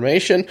more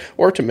information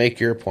or to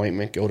make your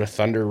appointment, go to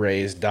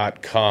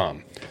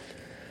thunderrays.com.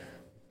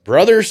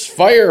 Brothers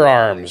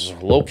Firearms,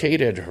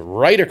 located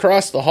right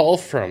across the hall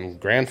from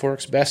Grand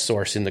Forks Best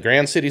Source in the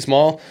Grand Cities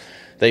Mall.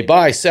 They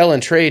buy, sell,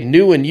 and trade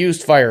new and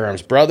used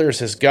firearms. Brothers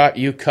has got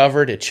you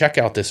covered. Check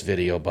out this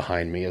video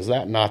behind me. Is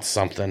that not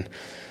something?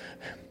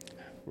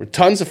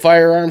 Tons of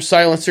firearms,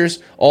 silencers,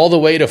 all the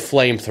way to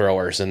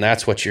flamethrowers, and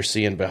that's what you're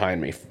seeing behind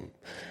me.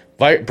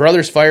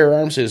 Brothers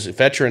Firearms is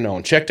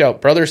veteran-owned. Check out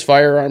Brothers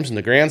Firearms in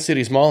the Grand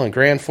Cities Mall in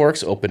Grand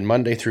Forks, open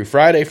Monday through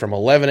Friday from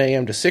 11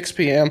 a.m. to 6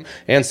 p.m.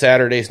 and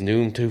Saturdays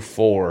noon to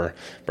 4.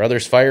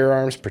 Brothers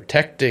Firearms,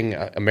 protecting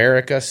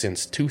America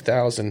since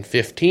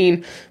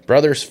 2015.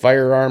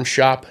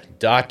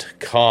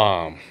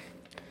 BrothersFirearmShop.com.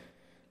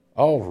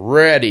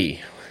 Alrighty.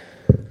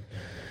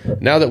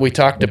 Now that we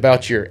talked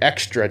about your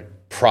extra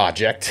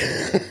project,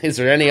 is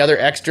there any other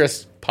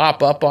extras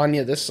pop up on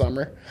you this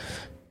summer?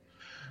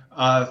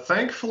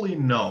 Thankfully,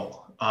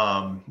 no.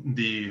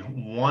 The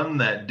one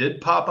that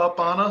did pop up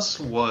on us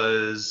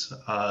was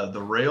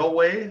the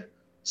railway.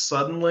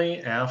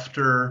 Suddenly,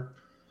 after,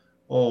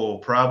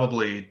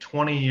 probably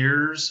 20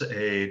 years,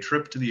 a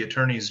trip to the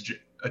Attorney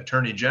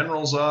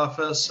General's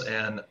office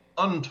and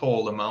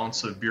untold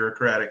amounts of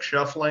bureaucratic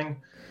shuffling,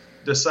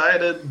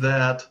 decided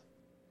that,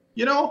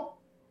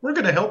 we're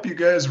going to help you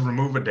guys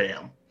remove a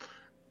dam.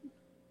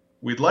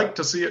 We'd like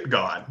to see it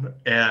gone.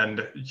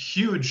 And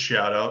huge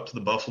shout out to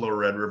the Buffalo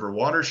Red River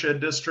Watershed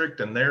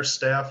District and their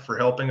staff for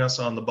helping us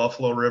on the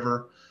Buffalo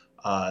River.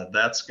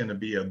 That's going to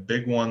be a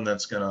big one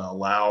that's going to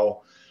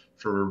allow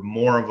for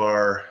more of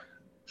our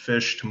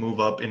fish to move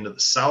up into the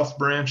south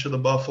branch of the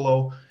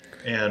Buffalo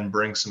and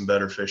bring some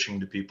better fishing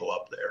to people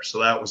up there. So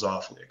that was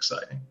awfully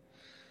exciting.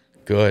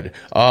 Good.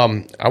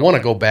 I want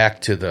to go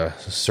back to the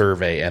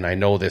survey, and I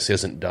know this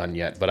isn't done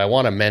yet, but I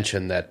want to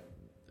mention that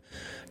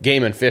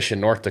Game and Fish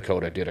in North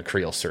Dakota did a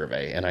creel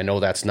survey, and I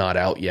know that's not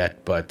out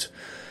yet, but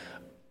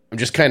I'm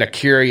just kind of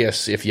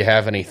curious if you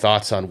have any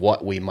thoughts on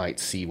what we might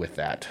see with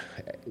that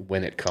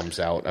when it comes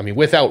out. I mean,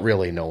 without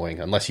really knowing,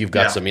 unless you've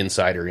got some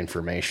insider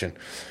information.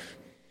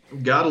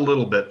 Got a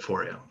little bit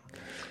for you.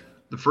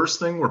 The first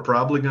thing we're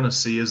probably going to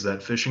see is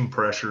that fishing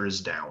pressure is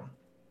down.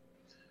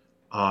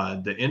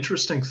 The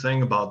interesting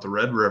thing about the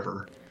Red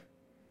River,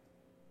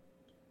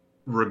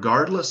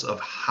 regardless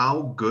of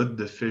how good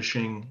the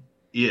fishing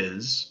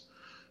is,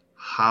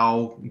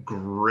 how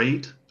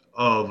great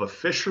of a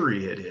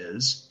fishery it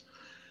is,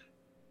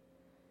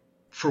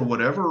 for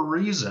whatever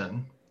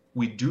reason,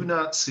 we do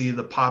not see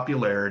the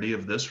popularity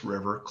of this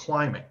river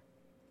climbing.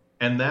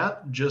 And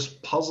that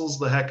just puzzles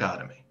the heck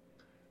out of me.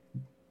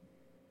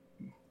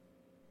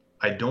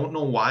 I don't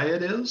know why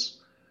it is.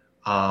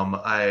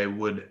 I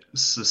would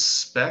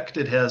suspect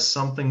it has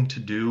something to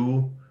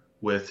do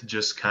with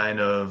just kind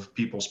of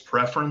people's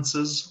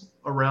preferences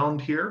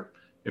around here.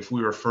 If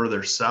we were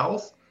further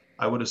south,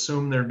 I would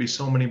assume there'd be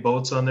so many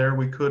boats on there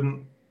we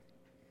couldn't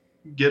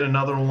get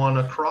another one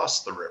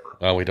across the river.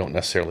 Well, we don't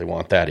necessarily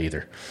want that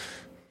either.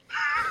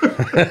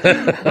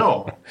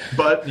 No,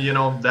 but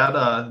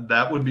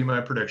that would be my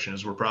prediction,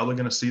 is we're probably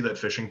going to see that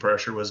fishing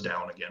pressure was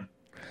down again.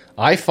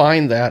 I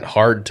find that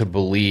hard to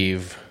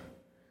believe,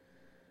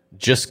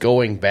 just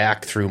going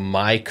back through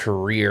my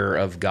career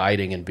of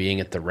guiding and being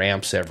at the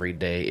ramps every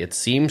day. It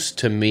seems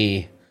to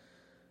me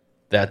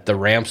that the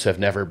ramps have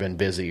never been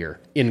busier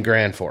in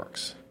Grand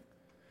Forks.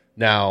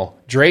 Now,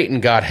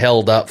 Drayton got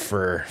held up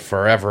for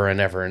forever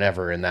and ever and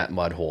ever in that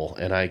mud hole,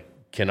 and I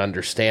can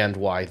understand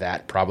why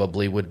that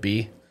probably would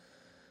be.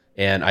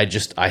 And I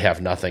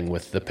have nothing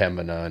with the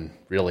Pembina and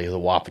really the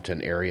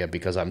Wahpeton area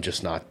because I'm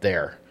just not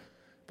there.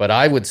 But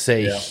I would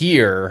say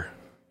here,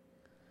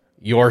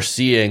 you're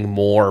seeing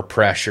more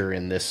pressure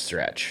in this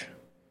stretch.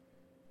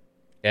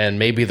 And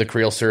maybe the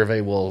creel survey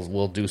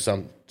will do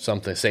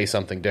something, say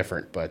something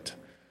different, but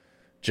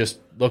just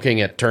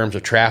looking at terms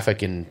of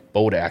traffic and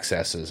boat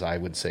accesses, I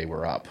would say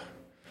we're up.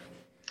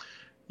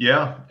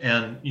 Yeah,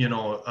 and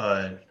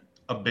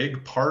a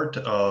big part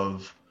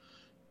of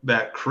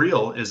that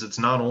creel is it's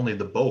not only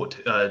the boat,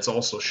 it's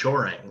also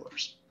shore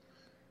anglers.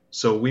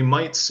 So we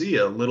might see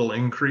a little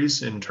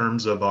increase in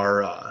terms of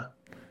our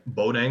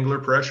boat angler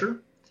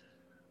pressure,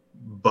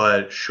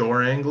 but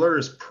shore angler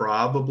is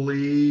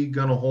probably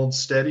going to hold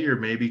steady or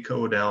maybe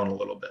go down a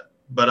little bit.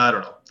 But I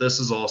don't know. This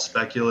is all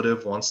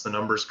speculative. Once the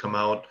numbers come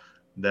out,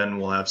 then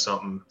we'll have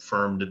something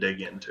firm to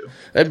dig into.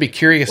 I'd be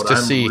curious to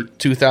see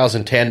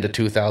 2010 to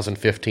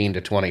 2015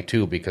 to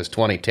 22, because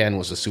 2010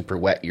 was a super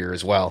wet year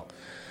as well.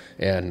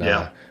 And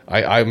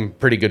I'm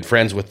pretty good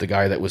friends with the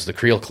guy that was the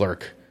creel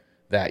clerk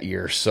that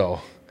year.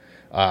 So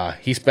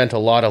he spent a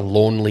lot of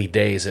lonely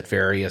days at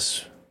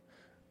various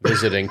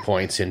visiting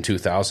points in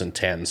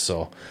 2010.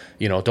 So,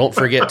 don't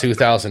forget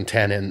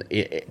 2010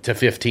 to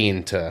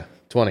 15 to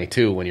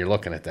 22 when you're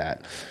looking at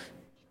that.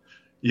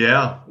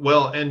 Yeah,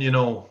 well, and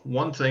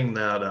one thing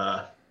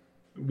that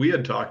we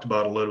had talked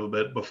about a little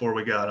bit before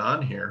we got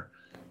on here,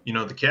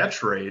 the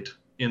catch rate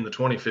in the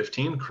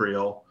 2015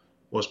 creel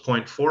was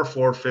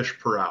 0.44 fish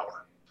per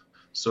hour.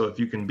 So if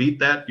you can beat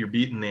that, you're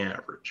beating the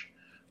average.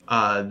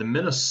 The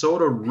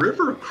Minnesota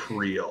River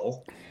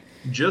creel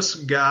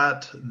just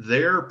got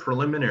their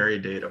preliminary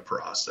data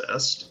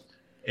processed,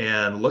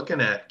 and looking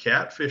at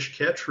catfish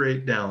catch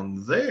rate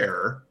down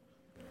there,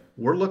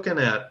 we're looking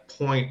at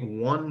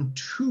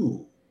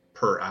 0.12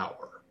 per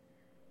hour.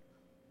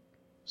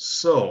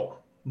 So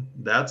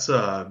that's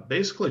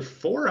basically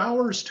 4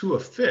 hours to a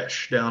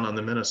fish down on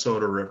the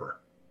Minnesota River.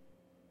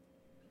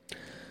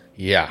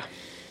 Yeah.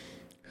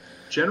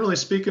 Generally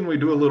speaking, we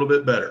do a little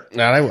bit better.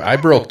 Now, I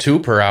broke 2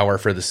 per hour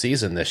for the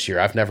season this year.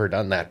 I've never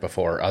done that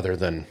before, other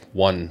than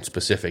one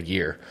specific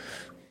year.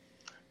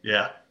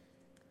 Yeah.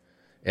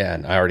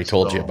 And I already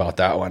told you about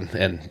that one.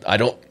 And I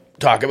don't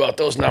talk about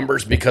those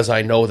numbers because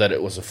I know that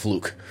it was a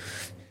fluke.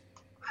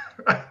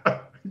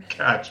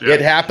 Gotcha.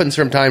 It happens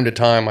from time to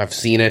time. I've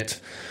seen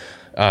it.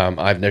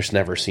 I've just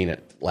never seen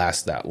it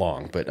last that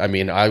long. But, I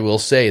mean, I will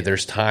say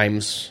there's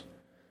times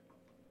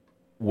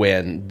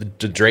when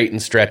the Drayton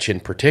stretch in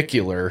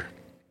particular,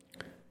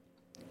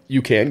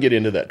 you can get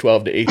into that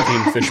 12 to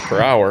 18 fish per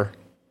hour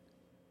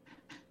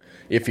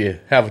if you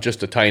have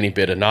just a tiny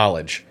bit of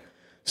knowledge.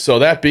 So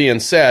that being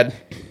said,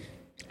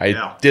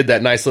 I did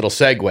that nice little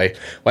segue.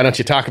 Why don't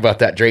you talk about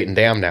that Drayton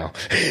Dam now?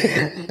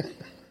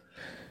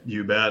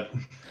 You bet.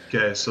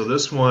 Okay, so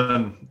this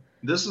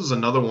is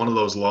another one of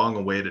those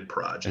long-awaited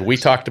projects. And we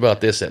talked about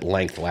this at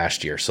length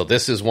last year, so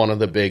this is one of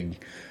the big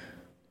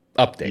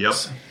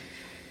updates. Yep,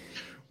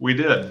 we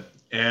did.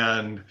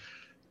 And,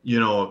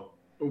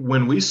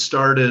 when we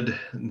started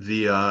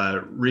the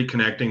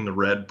Reconnecting the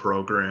Red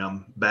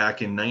program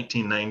back in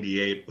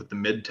 1998 with the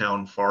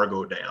Midtown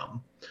Fargo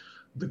Dam,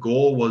 the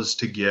goal was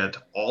to get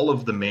all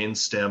of the main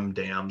stem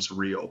dams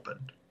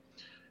reopened.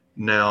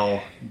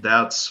 Now,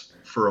 that's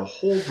for a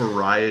whole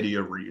variety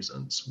of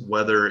reasons,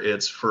 whether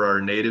it's for our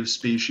native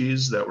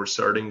species that we're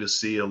starting to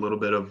see a little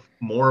bit of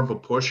more of a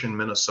push in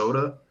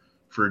Minnesota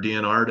for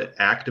DNR to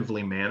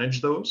actively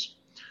manage those,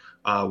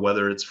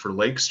 whether it's for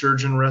lake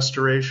sturgeon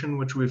restoration,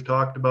 which we've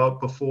talked about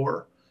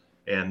before,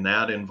 and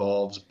that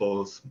involves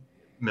both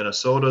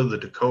Minnesota, the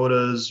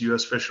Dakotas,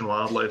 U.S. Fish and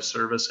Wildlife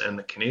Service, and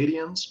the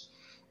Canadians.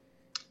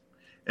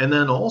 And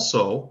then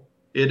also,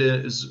 it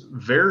is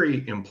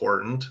very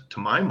important, to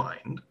my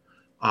mind,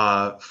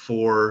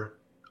 for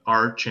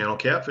our channel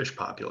catfish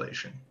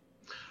population.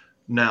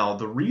 Now,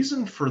 the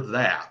reason for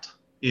that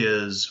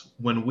is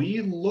when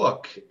we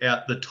look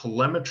at the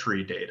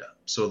telemetry data,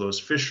 so those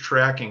fish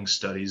tracking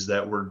studies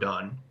that were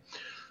done,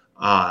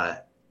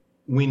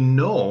 we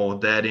know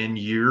that in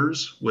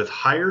years with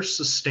higher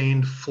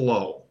sustained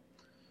flow,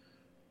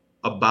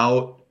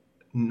 about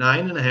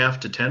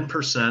 9.5 to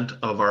 10%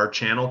 of our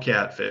channel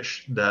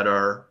catfish that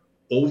are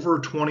over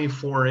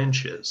 24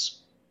 inches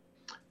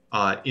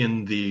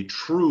in the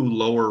true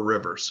lower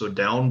river, so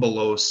down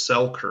below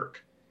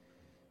Selkirk,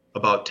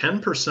 about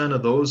 10%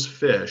 of those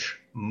fish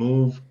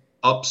move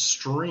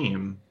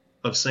upstream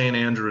of St.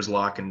 Andrews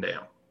Lock and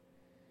Dam.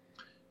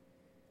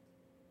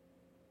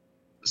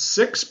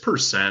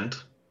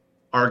 6%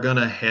 are going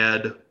to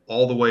head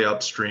all the way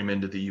upstream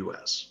into the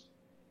U.S.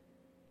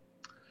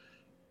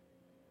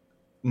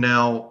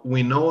 Now,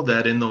 we know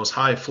that in those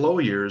high flow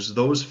years,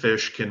 those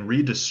fish can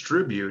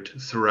redistribute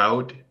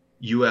throughout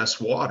U.S.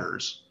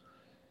 waters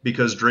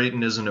because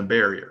Drayton isn't a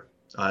barrier.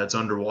 It's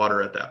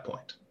underwater at that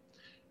point.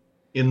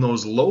 In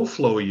those low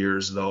flow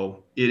years,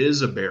 though, it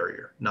is a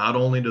barrier, not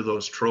only to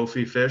those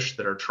trophy fish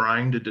that are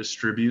trying to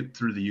distribute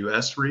through the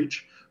U.S.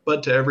 reach,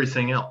 but to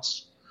everything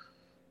else.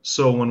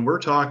 So when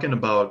we're talking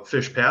about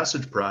fish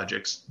passage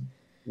projects,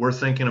 we're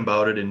thinking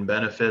about it in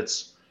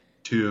benefits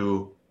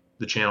to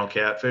the channel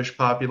catfish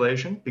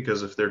population,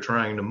 because if they're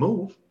trying to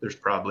move, there's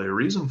probably a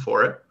reason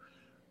for it.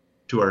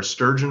 To our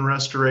sturgeon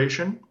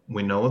restoration,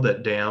 we know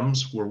that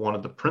dams were one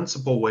of the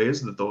principal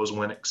ways that those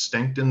went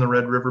extinct in the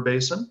Red River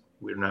Basin.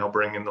 We're now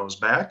bringing those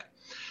back.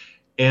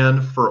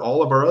 And for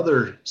all of our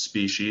other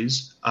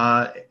species,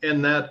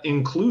 and that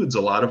includes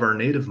a lot of our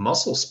native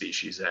mussel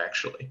species,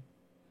 actually.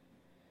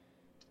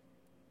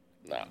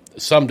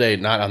 Someday,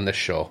 not on this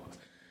show,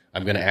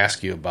 I'm going to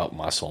ask you about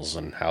mussels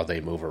and how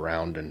they move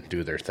around and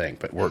do their thing.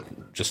 But we're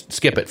just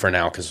skip it for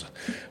now because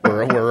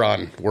we're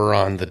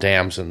on the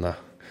dams and the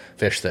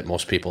fish that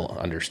most people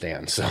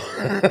understand. So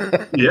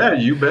yeah,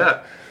 you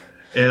bet.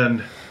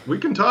 And we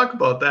can talk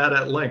about that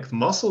at length.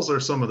 Mussels are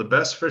some of the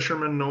best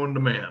fishermen known to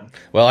man.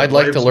 Well, I'd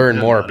like to learn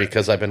more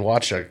because I've been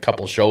watching a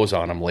couple shows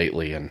on them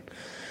lately, and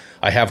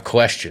I have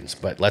questions.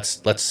 But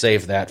let's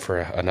save that for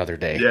another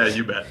day. Yeah,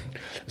 you bet.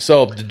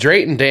 So the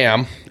Drayton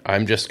Dam,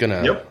 I'm just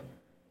gonna. Yep.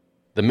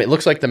 It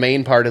looks like the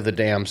main part of the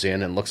dam's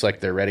in, and looks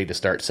like they're ready to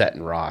start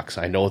setting rocks.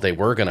 I know they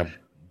were gonna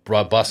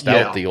bust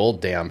out the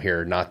old dam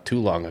here not too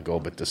long ago,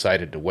 but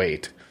decided to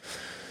wait.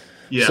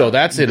 Yeah. So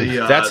that's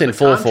in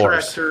full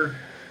force.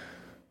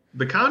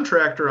 The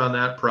contractor on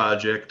that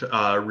project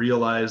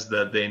realized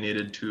that they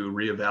needed to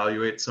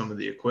reevaluate some of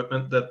the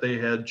equipment that they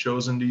had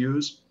chosen to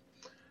use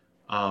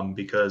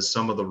because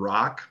some of the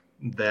rock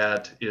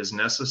that is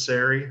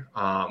necessary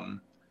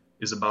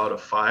is about a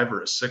 5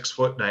 or a 6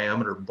 foot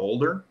diameter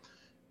boulder,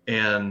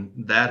 and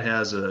that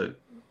has a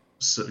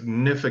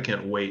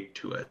significant weight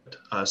to it.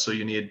 So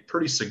you need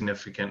pretty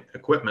significant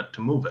equipment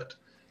to move it.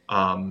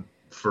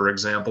 For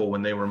example,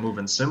 when they were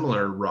moving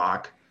similar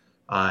rock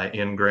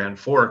in Grand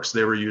Forks,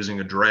 they were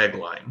using a drag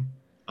line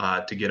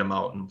to get them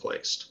out and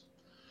placed.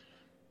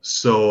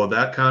 So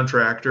that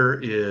contractor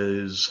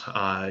is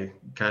kind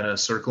of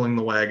circling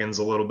the wagons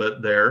a little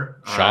bit there.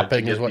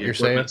 Shopping is what you're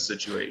saying?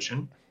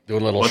 Situation.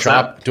 Doing a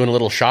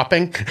little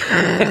shopping?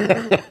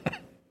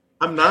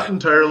 I'm not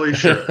entirely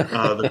sure.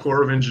 The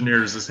Corps of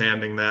Engineers is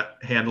handling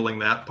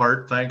that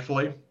part,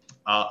 thankfully.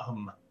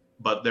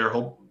 But they're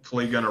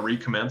hopefully going to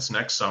recommence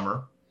next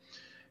summer.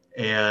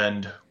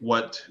 And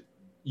what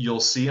you'll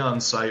see on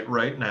site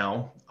right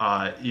now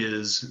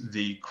is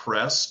the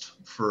crest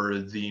for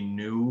the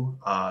new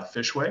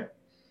fishway.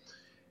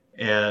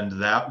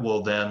 And that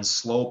will then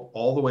slope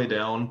all the way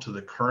down to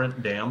the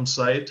current dam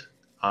site,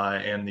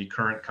 and the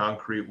current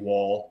concrete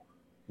wall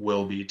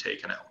will be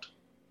taken out.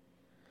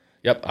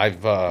 Yep,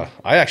 I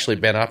actually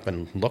been up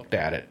and looked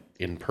at it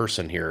in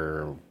person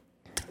here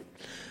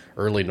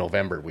early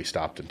November. We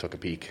stopped and took a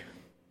peek.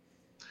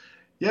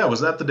 Yeah,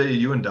 was that the day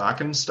you and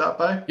Dawkins stopped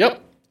by?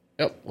 Yep,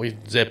 we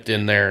zipped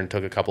in there and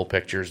took a couple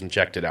pictures and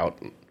checked it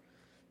out.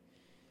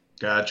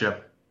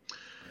 Gotcha.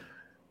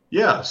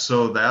 Yeah,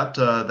 so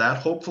that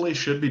hopefully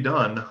should be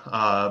done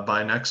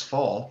by next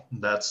fall.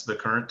 That's the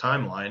current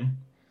timeline.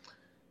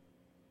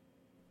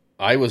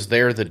 I was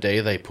there the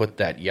day they put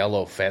that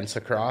yellow fence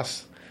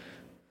across.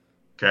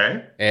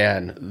 Okay.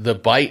 And the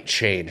bite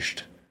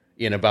changed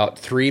in about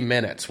 3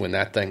 minutes when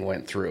that thing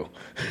went through.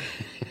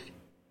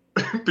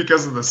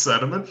 Because of the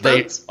sediment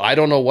fence? I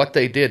don't know what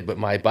they did, but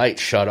my bite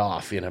shut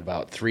off in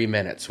about 3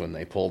 minutes when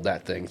they pulled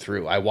that thing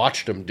through. I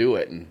watched them do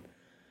it, and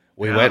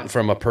We went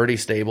from a pretty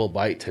stable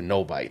bite to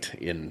no bite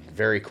in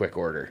very quick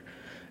order.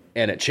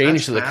 And it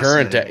changed the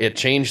current. It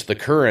changed the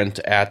current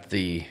at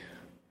the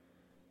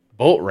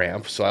boat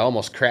ramp, so I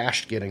almost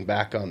crashed getting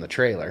back on the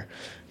trailer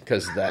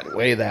because that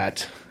way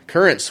that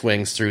current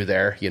swings through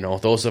there. You know,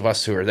 those of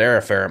us who are there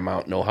a fair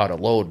amount know how to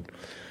load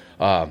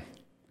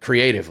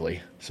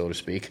creatively, so to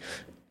speak.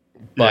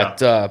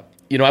 But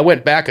you know, I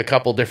went back a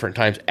couple different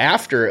times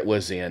after it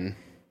was in,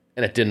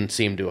 and it didn't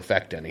seem to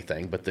affect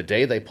anything. But the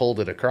day they pulled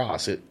it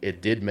across,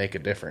 it did make a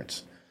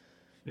difference.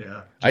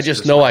 Yeah, I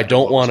just know I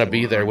don't want to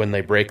be there when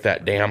they break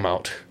that dam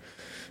out.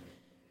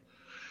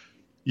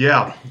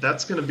 Yeah,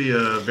 that's going to be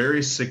a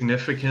very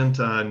significant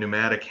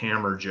pneumatic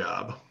hammer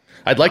job.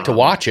 I'd like to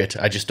watch it.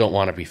 I just don't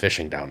want to be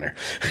fishing down there.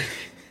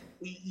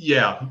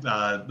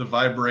 Yeah, the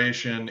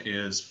vibration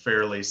is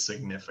fairly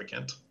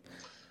significant.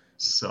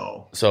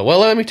 So, well,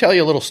 let me tell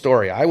you a little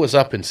story. I was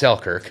up in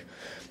Selkirk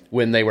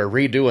when they were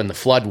redoing the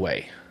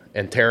floodway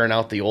and tearing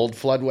out the old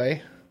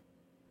floodway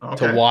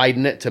to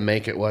widen it to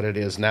make it what it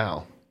is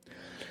now.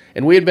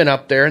 And we had been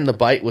up there, and the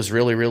bite was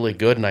really, really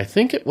good. And I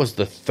think it was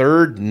the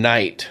third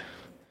night,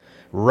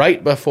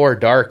 right before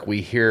dark,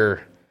 we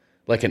hear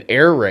like an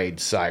air raid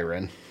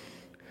siren,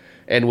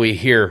 and we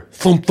hear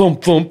thump,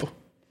 thump, thump.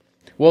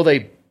 Well,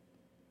 they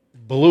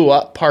blew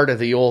up part of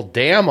the old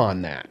dam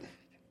on that.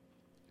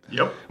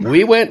 Yep.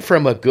 We went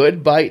from a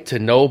good bite to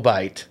no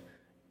bite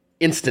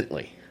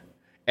instantly.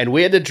 And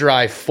we had to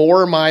drive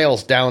 4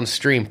 miles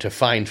downstream to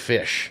find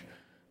fish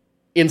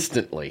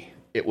instantly.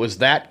 It was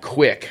that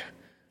quick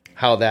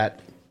how that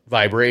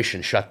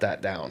vibration shut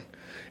that down.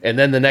 And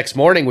then the next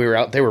morning we were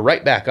out, they were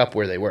right back up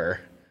where they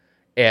were.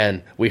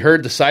 And we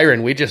heard the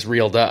siren, we just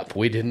reeled up.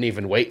 We didn't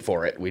even wait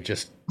for it. We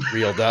just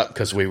reeled up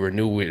because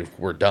knew we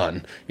were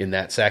done in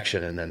that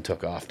section and then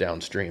took off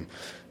downstream.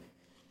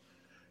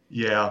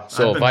 Yeah.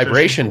 So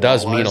vibration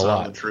does mean a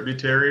lot. On the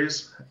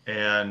tributaries,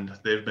 and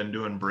they've been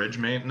doing bridge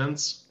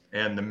maintenance.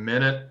 And the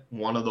minute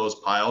one of those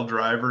pile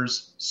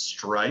drivers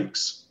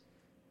strikes,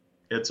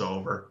 it's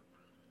over.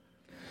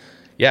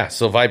 Yeah,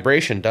 so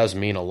vibration does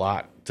mean a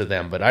lot to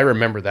them. But I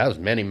remember that was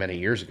many, many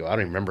years ago. I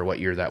don't even remember what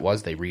year that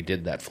was. They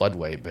redid that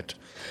floodway. But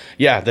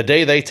yeah, the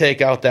day they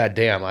take out that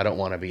dam, I don't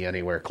want to be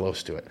anywhere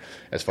close to it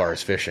as far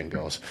as fishing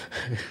goes.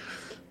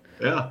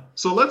 Yeah.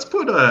 So let's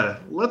put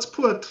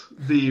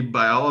the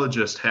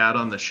biologist hat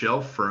on the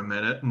shelf for a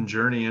minute and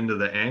journey into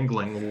the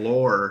angling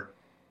lore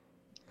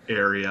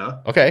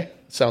area. Okay.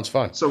 Sounds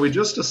fun. So we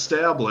just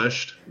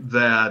established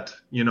that,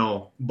 you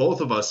know,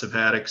 both of us have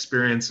had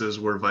experiences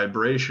where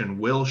vibration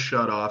will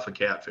shut off a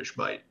catfish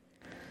bite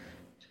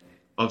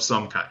of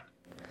some kind.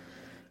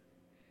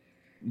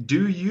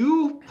 Do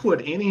you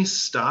put any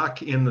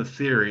stock in the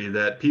theory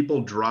that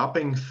people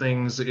dropping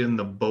things in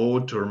the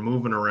boat or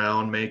moving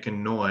around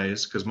making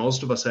noise, because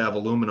most of us have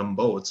aluminum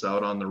boats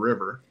out on the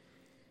river,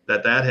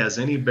 that has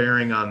any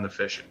bearing on the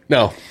fishing?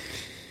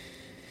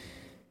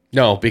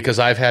 No, because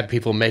I've had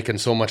people making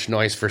so much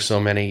noise for so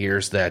many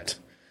years that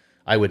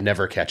I would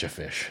never catch a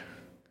fish.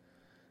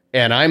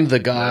 And I'm the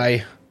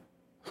guy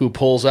who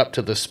pulls up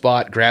to the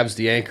spot, grabs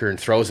the anchor, and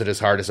throws it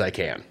as hard as I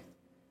can.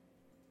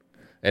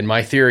 And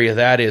my theory of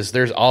that is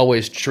there's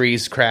always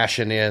trees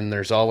crashing in.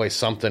 There's always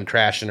something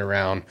crashing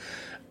around.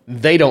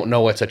 They don't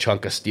know it's a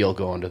chunk of steel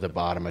going to the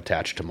bottom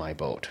attached to my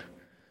boat.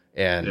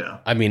 And,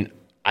 I mean,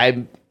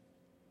 I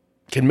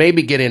can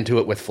maybe get into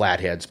it with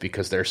flatheads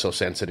because they're so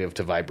sensitive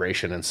to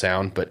vibration and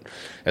sound. But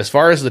as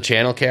far as the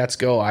channel cats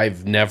go,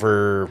 I've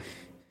never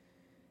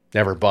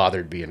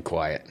bothered being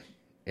quiet.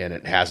 And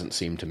it hasn't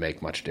seemed to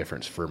make much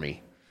difference for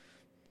me.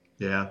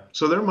 Yeah.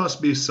 So there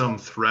must be some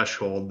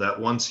threshold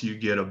that once you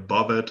get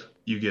above it,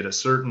 you get a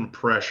certain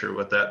pressure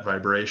with that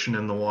vibration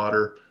in the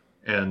water,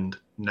 and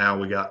now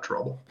we got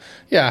trouble.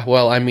 Yeah,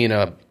 well, I mean,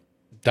 a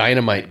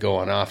dynamite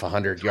going off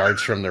 100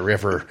 yards from the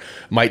river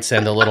might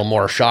send a little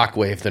more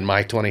shockwave than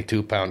my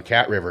 22-pound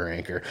Cat River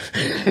anchor.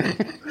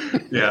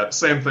 Yeah,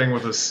 same thing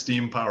with a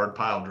steam-powered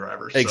pile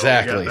driver. So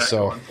exactly.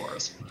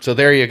 So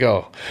there you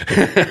go.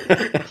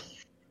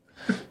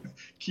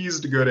 Keys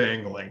to good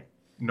angling.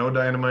 No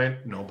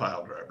dynamite, no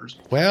pile drivers.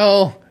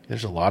 Well,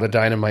 there's a lot of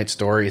dynamite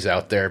stories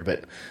out there,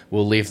 but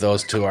we'll leave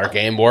those to our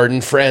game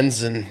warden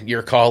friends and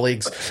your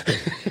colleagues.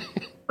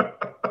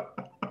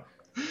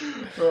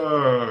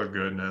 Oh,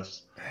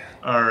 goodness.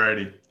 All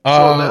righty.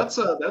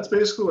 So that's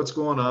basically what's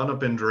going on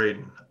up in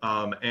Drayton.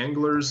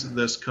 Anglers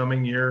this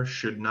coming year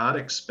should not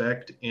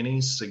expect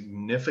any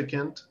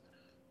significant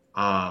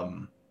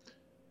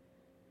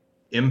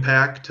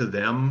impact to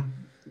them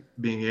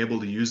being able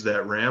to use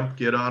that ramp,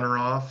 get on or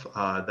off.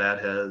 That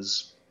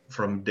has,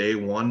 from day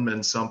one,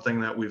 been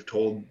something that we've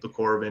told the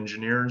Corps of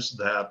Engineers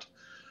that,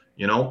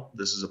 you know,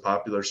 this is a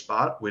popular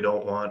spot. We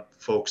don't want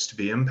folks to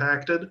be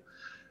impacted.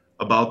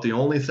 About the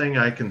only thing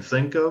I can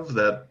think of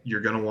that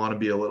you're going to want to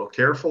be a little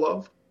careful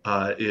of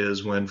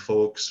is when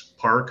folks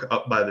park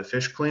up by the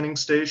fish cleaning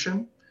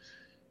station.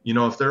 You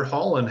know, if they're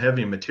hauling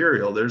heavy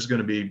material, there's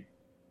going to be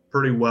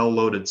pretty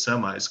well-loaded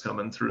semis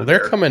coming through. Well,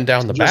 they're coming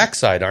down the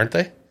backside, aren't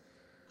they?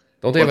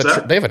 Don't they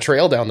have they have a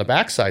trail down the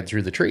backside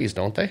through the trees,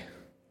 don't they?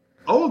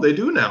 Oh, they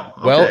do now.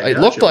 Okay, Well, it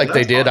looked gotcha. like they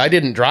That's did. I awesome.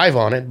 didn't drive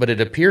on it, but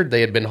it appeared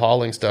they had been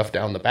hauling stuff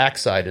down the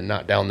backside and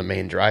not down the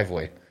main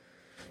driveway.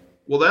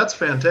 Well, that's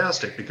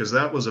fantastic because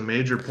that was a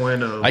major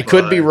point of. I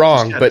could be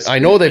wrong, just but kinda I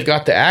know they've speed.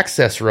 got the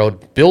access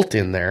road built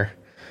in there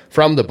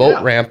from the boat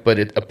Yeah. ramp, but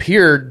it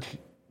appeared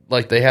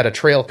like they had a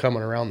trail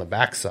coming around the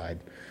backside.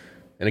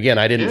 And again,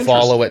 I didn't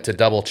follow it to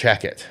double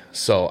check it,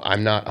 so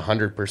I'm not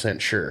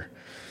 100% sure.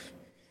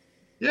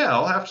 Yeah,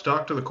 I'll have to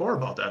talk to the Corps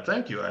about that.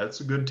 Thank you.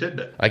 That's a good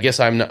tidbit. I guess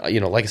I'm not,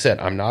 like I said,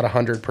 I'm not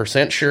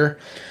 100% sure,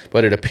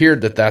 but it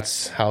appeared that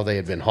that's how they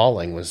had been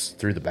hauling was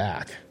through the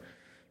back.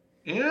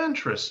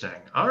 Interesting.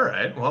 All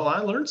right. Well, I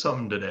learned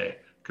something today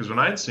because when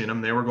I'd seen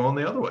them, they were going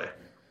the other way.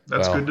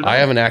 That's Well, good to know. I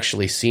haven't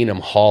actually seen them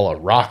haul a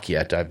rock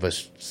yet. I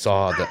just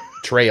saw the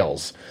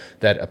trails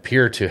that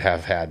appear to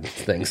have had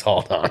things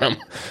hauled on them.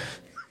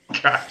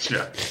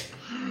 Gotcha.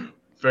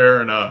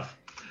 Fair enough.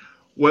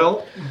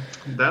 Well,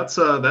 that's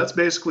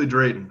basically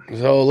Drayton.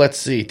 So let's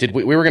see. Did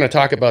we were going to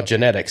talk about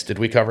genetics? Did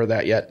we cover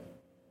that yet?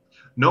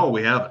 No,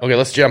 we haven't. Okay,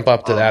 let's jump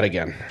up to that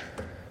again.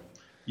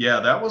 Yeah,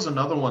 that was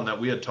another one that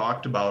we had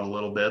talked about a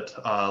little bit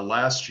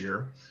last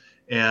year.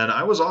 And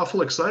I was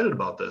awful excited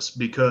about this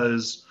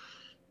because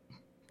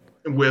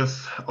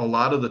with a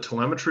lot of the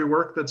telemetry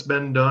work that's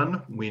been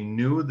done, we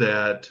knew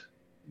that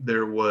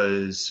there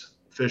was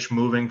fish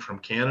moving from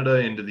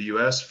Canada into the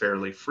U.S.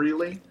 fairly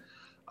freely.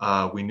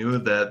 We knew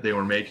that they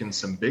were making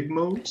some big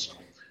moves.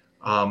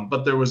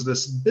 But there was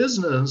this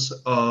business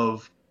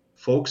of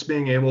folks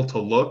being able to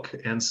look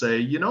and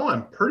say,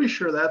 I'm pretty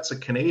sure that's a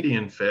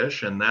Canadian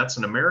fish and that's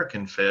an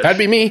American fish. That'd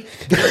be me.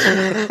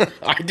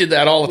 I did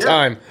that all the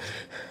time.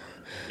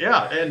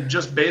 Yeah, and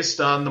just based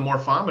on the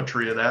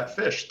morphometry of that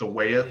fish, the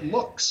way it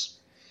looks.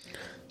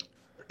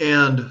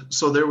 And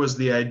so there was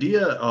the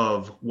idea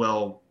of,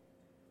 well,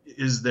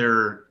 is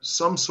there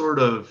some sort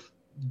of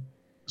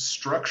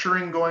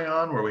structuring going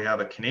on where we have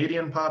a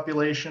Canadian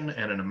population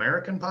and an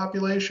American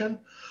population?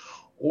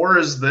 Or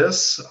is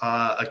this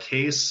a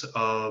case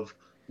of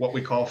what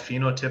we call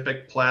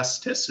phenotypic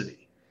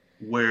plasticity,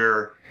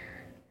 where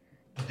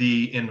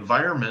the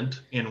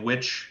environment in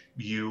which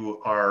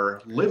you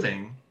are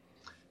living,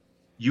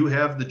 you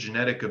have the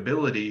genetic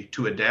ability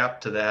to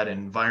adapt to that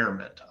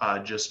environment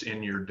just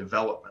in your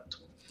development?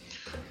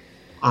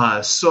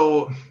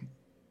 So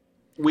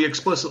we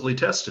explicitly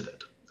tested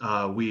it.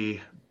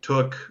 We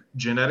took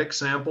genetic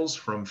samples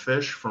from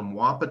fish from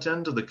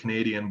Wahpeton to the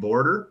Canadian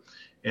border,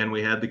 and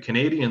we had the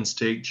Canadians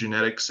take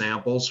genetic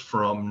samples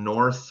from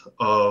north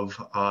of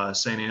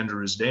St.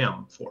 Andrews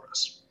Dam for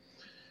us.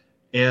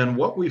 And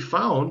what we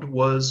found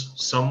was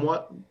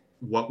somewhat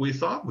what we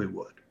thought we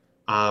would.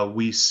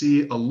 We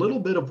see a little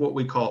bit of what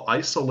we call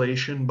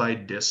isolation by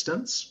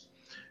distance,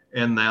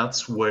 and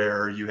that's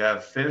where you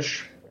have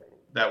fish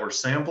that were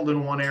sampled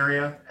in one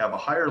area have a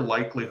higher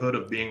likelihood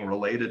of being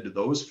related to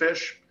those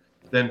fish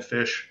than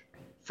fish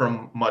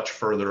from much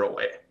further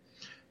away.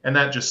 And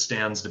that just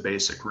stands to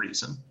basic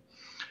reason.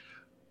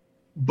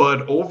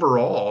 But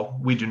overall,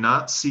 we do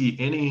not see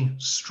any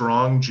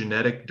strong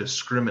genetic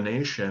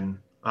discrimination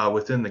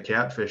within the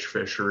catfish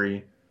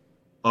fishery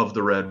of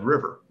the Red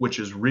River, which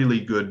is really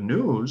good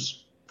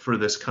news for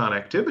this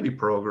connectivity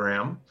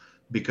program,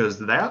 because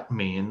that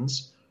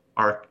means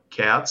our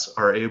cats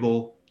are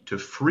able to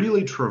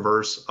freely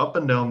traverse up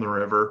and down the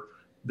river.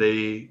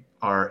 They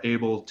are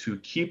able to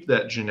keep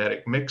that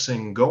genetic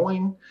mixing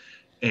going.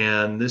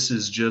 And this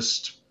is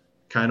just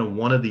kind of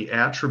one of the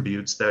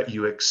attributes that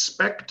you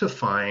expect to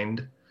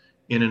find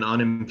in an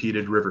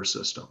unimpeded river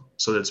system.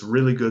 So it's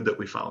really good that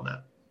we found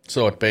that.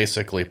 So it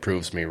basically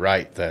proves me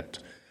right that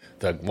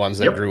the ones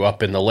that grew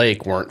up in the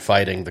lake weren't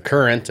fighting the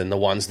current, and the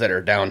ones that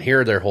are down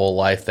here their whole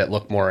life that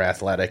look more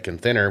athletic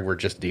and thinner were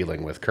just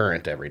dealing with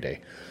current every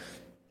day.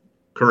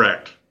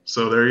 Correct.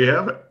 So there you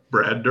have it.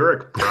 Brad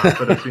Durick,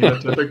 prophet of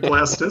phenotypic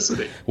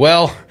plasticity.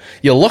 Well,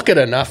 you look at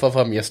enough of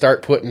them, you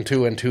start putting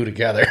two and two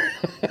together.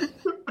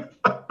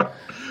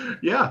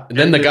 Yeah. And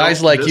then the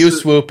guys like you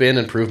swoop in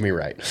and prove me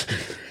right.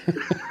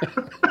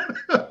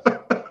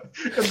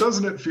 And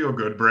doesn't it feel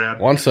good, Brad?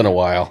 Once in a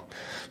while.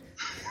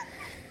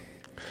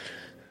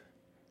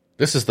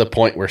 This is the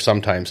point where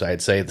sometimes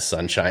I'd say the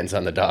sun shines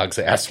on the dog's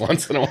ass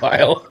once in a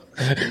while.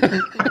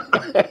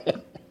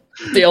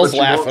 Dale's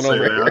laughing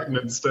over here. And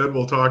instead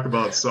we'll talk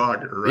about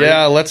Sauger, right?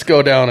 Yeah, let's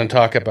go down and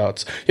talk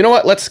about... You know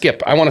what? Let's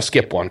skip. I want to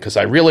skip one because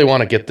I really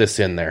want to get this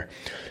in there.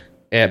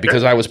 And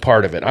because I was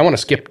part of it. I want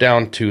to skip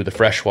down to the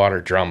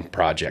freshwater drum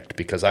project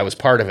because I was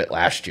part of it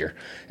last year.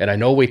 And I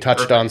know we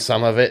touched on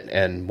some of it,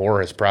 and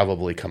more has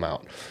probably come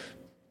out.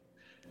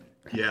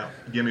 Yeah.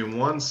 Give me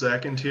 1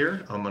 second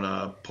here. I'm going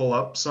to pull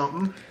up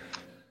something.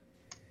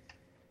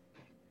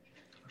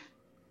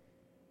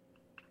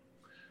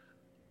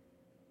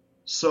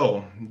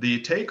 So the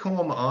take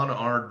home on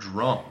our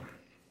drum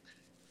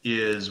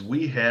is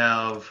we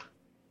have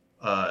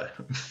a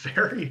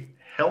very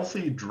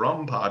healthy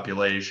drum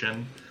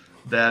population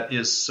that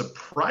is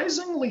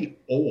surprisingly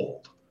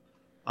old.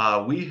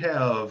 We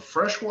have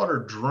freshwater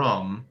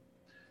drum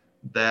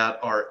that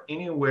are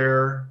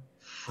anywhere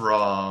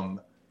from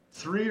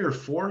 3 or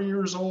 4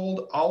 years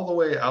old all the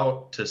way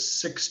out to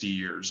 60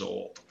 years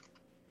old.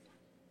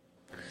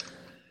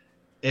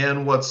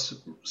 And what's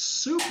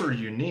super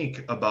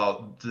unique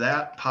about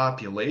that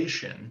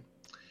population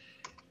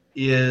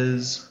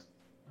is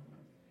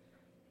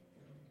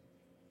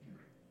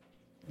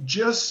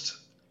just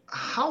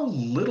how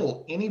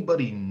little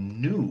anybody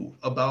knew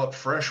about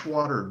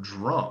freshwater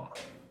drum.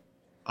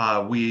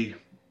 We,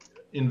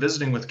 in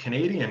visiting with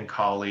Canadian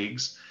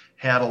colleagues,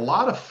 had a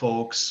lot of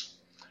folks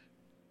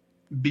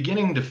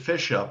beginning to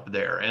fish up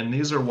there. And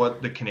these are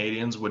what the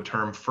Canadians would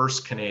term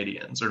first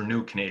Canadians, or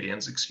new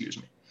Canadians, excuse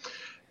me.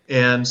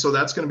 And so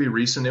that's going to be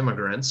recent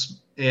immigrants.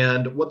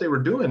 And what they were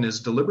doing is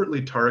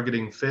deliberately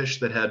targeting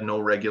fish that had no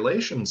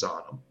regulations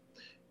on them.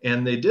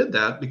 And they did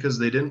that because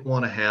they didn't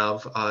want to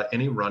have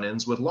any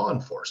run-ins with law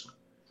enforcement.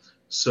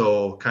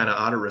 So kind of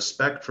out of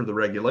respect for the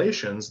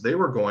regulations, they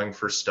were going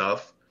for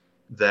stuff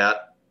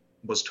that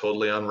was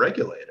totally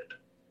unregulated.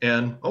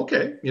 And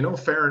okay,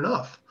 fair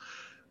enough.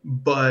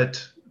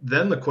 But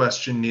then the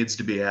question needs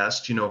to be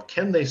asked,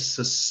 can they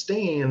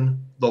sustain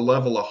the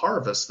level of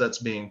harvest that's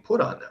being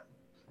put on them?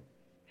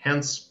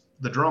 Hence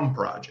the drum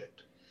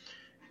project.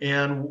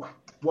 And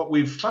what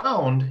we've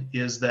found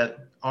is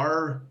that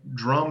our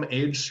drum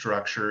age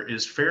structure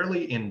is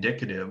fairly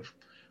indicative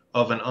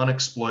of an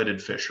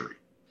unexploited fishery.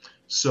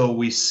 So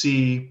we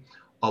see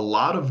a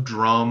lot of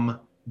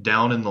drum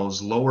down in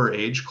those lower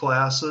age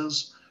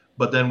classes,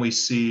 but then we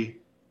see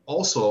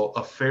also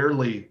a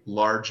fairly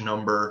large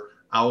number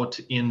out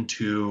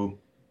into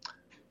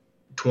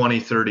 20,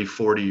 30,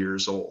 40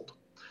 years old.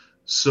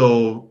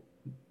 So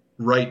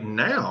right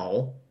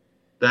now,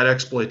 that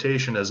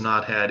exploitation has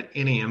not had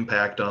any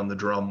impact on the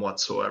drum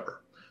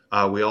whatsoever.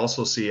 We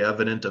also see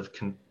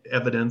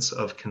evidence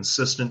of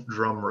consistent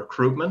drum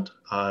recruitment.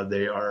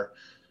 They are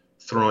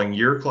throwing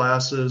year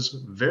classes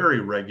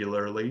very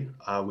regularly.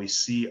 We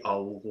see a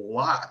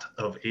lot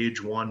of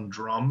age 1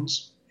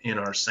 drums in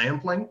our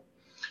sampling.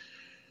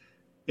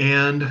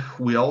 And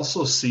we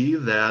also see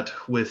that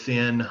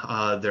within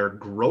their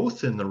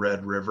growth in the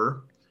Red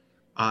River,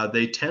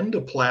 they tend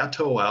to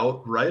plateau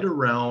out right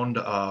around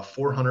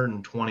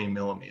 420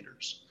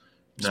 millimeters.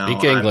 Now,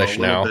 Speak English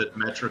now.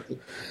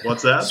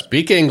 What's that?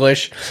 Speak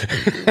English.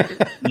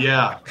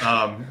 Yeah.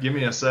 Give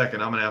me a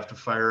second. I'm going to have to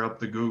fire up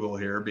the Google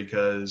here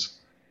because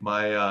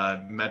my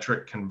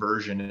metric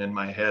conversion in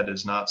my head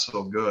is not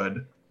so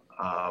good.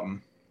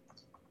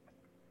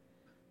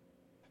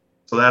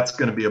 So that's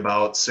going to be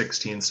about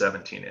 16,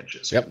 17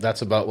 inches. Yep,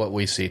 that's about what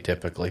we see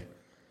typically.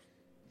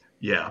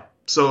 Yeah.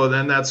 So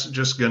then that's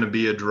just going to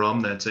be a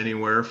drum that's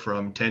anywhere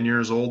from 10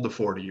 years old to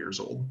 40 years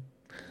old.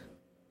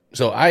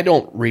 So I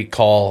don't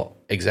recall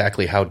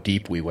exactly how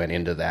deep we went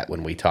into that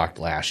when we talked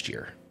last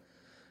year.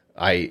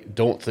 I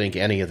don't think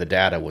any of the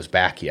data was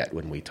back yet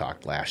when we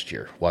talked last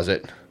year, was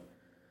it?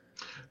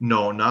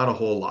 No, not a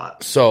whole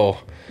lot. So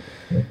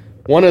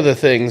one of the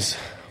things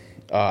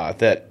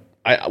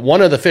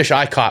one of the fish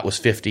I caught was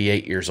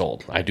 58 years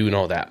old. I do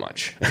know that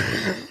much.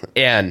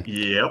 And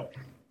yep.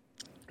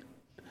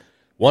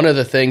 One of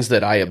the things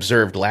that I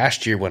observed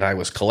last year when I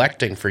was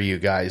collecting for you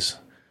guys,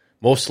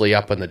 mostly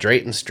up in the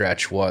Drayton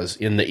stretch, was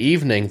in the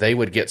evening they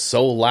would get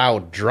so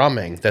loud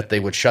drumming that they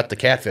would shut the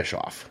catfish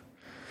off.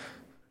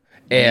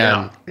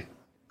 And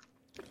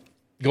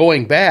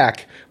going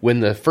back, when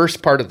the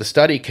first part of the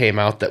study came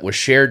out that was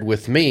shared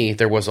with me,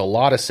 there was a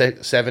lot of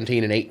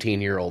 17 and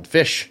 18-year-old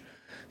fish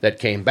that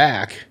came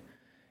back.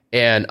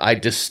 And I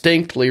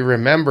distinctly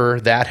remember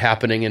that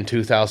happening in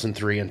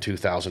 2003 and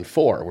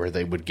 2004, where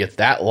they would get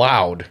that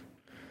loud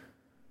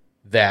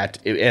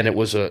and it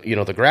was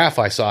the graph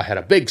I saw had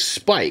a big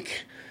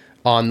spike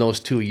on those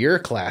 2 year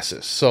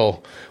classes.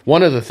 So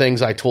one of the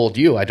things I told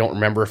you, I don't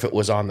remember if it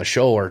was on the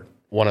show or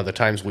one of the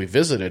times we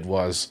visited,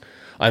 was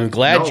I'm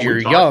glad you're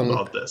young. We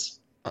talked about this.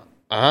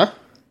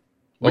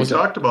 We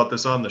talked about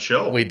this on the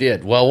show. We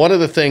did. Well, one of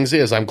the things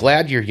is I'm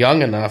glad you're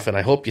young enough, and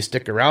I hope you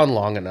stick around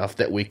long enough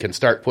that we can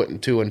start putting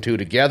 2 and 2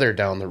 together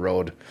down the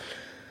road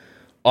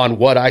on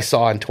what I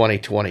saw in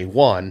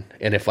 2021.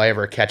 And if I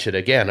ever catch it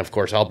again, of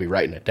course, I'll be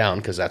writing it down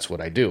because that's what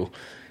I do.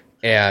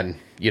 And,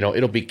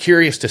 it'll be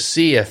curious to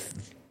see if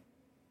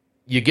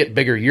you get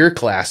bigger year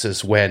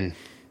classes when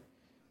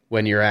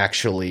you're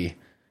actually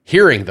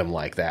hearing them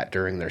like that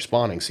during their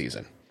spawning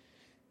season.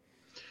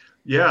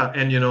 Yeah,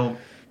 and,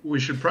 we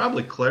should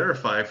probably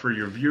clarify for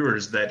your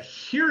viewers that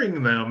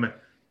hearing them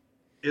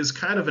is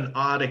kind of an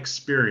odd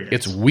experience.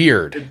 It's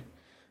weird.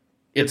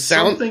 It's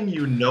something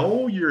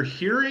you're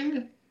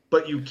hearing,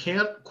 but you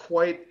can't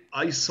quite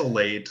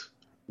isolate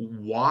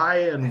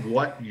why and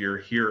what you're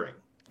hearing.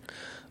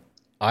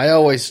 I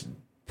always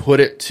put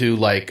it to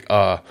like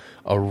a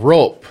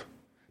rope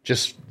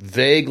just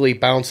vaguely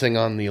bouncing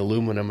on the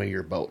aluminum of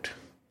your boat.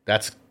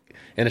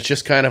 And it's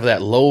just kind of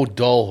that low,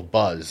 dull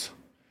buzz.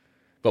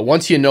 But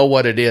once you know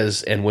what it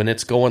is, and when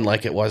it's going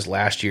like it was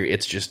last year,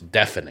 it's just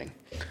deafening.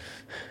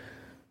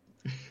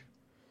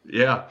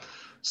 Yeah.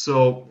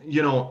 So,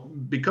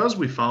 because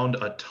we found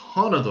a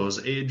ton of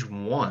those age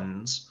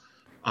 1s,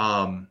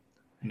 hence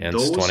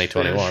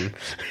 2021.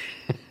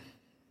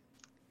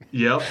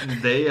 Yep,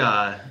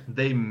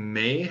 they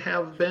may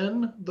have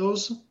been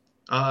those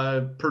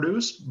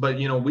produced, but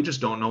we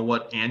just don't know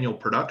what annual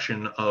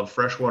production of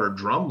freshwater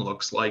drum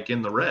looks like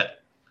in the red.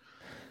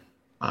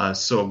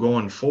 So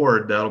going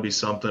forward, that'll be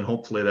something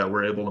hopefully that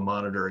we're able to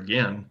monitor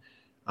again,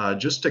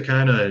 just to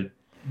kind of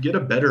get a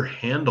better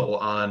handle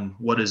on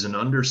what is an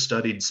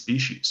understudied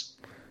species.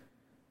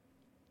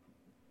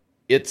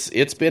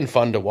 It's been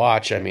fun to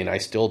watch. I mean, I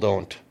still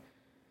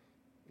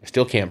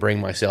can't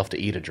bring myself to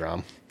eat a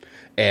drum.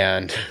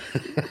 And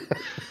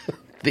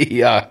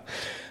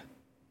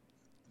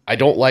I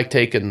don't like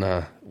taking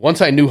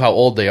once I knew how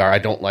old they are, I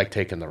don't like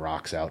taking the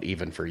rocks out,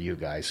 even for you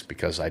guys,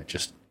 because I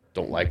just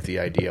don't like the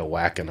idea of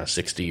whacking a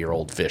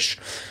 60-year-old fish.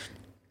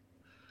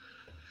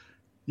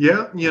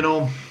 Yeah,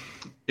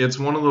 it's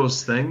one of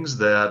those things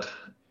that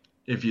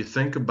if you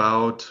think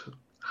about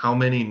how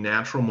many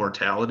natural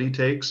mortality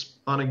takes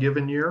on a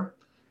given year,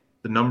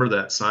 the number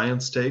that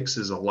science takes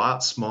is a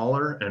lot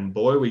smaller, and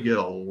boy, we get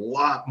a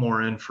lot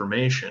more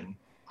information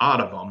out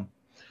of them.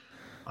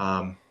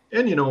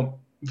 And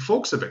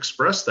folks have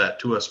expressed that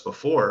to us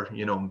before.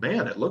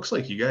 Man, it looks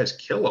like you guys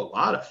kill a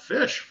lot of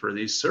fish for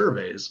these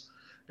surveys.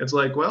 It's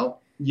like,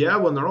 well, yeah,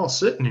 when they're all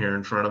sitting here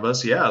in front of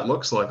us, yeah, it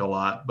looks like a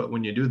lot. But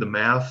when you do the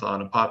math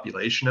on a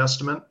population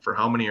estimate for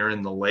how many are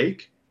in the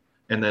lake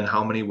and then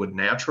how many would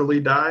naturally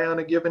die on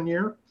a given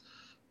year,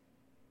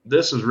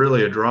 this is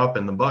really a drop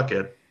in the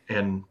bucket.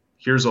 And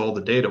here's all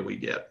the data we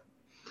get.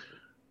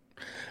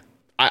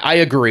 I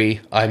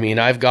agree. I mean,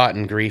 I've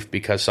gotten grief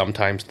because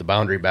sometimes the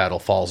boundary battle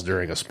falls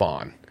during a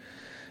spawn.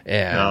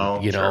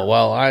 And, sure.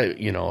 well,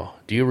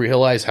 do you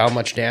realize how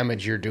much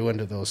damage you're doing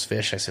to those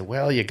fish? I said,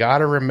 well, you got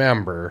to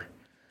remember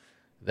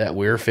that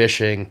we're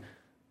fishing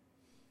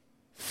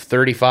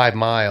 35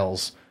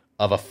 miles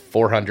of a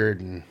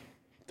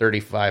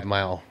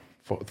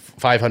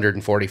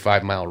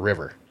 545 mile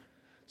river.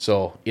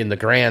 So in the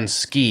grand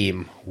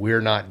scheme, we're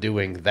not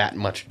doing that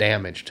much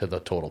damage to the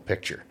total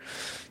picture.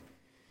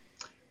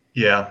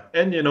 Yeah.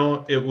 And,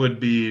 it would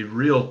be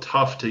real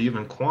tough to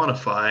even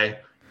quantify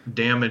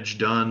damage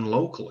done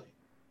locally,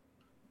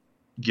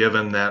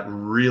 given that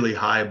really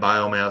high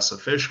biomass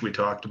of fish we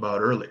talked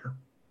about earlier.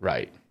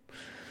 Right.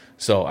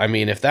 So, I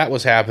mean, if that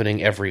was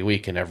happening every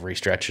week in every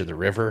stretch of the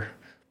river,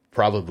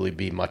 probably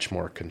be much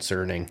more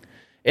concerning.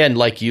 And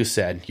like you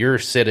said, you're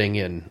sitting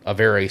in a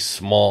very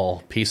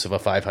small piece of a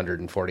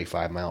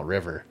 545-mile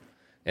river,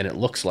 and it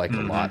looks like a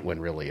lot when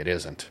really it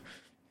isn't.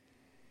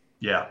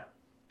 Yeah.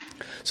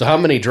 So how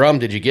many drum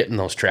did you get in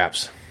those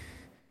traps?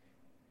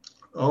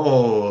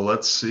 Oh,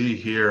 let's see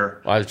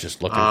here. I was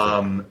just looking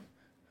for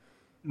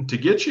to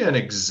get you an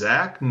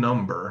exact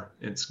number,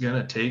 it's going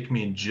to take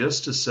me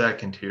just a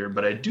second here,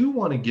 but I do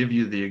want to give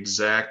you the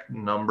exact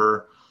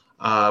number.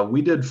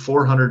 We did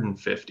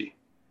 450.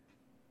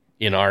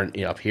 In our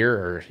up here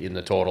or in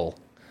the total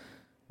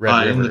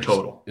Red River? In the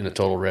total. In the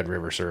total Red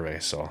River survey.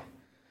 So.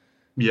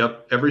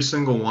 Yep, every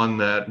single one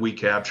that we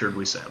captured,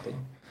 we sampled.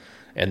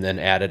 And then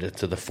added it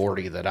to the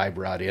 40 that I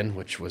brought in,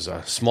 which was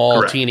a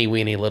small, Correct.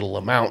 teeny-weeny little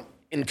amount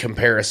in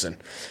comparison.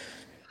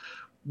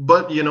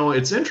 But,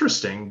 it's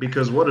interesting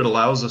because what it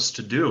allows us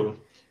to do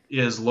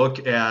is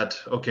look at,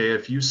 okay,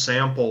 if you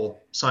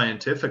sample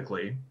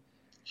scientifically,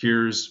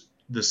 here's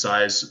the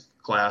size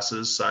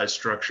classes, size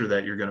structure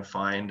that you're going to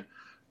find,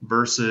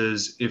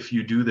 versus if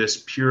you do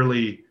this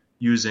purely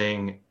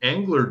using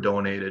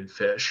angler-donated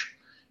fish,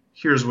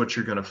 here's what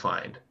you're going to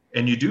find.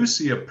 And you do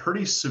see a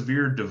pretty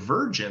severe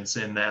divergence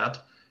in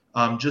that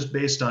just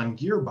based on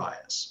gear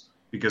bias,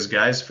 because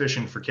guys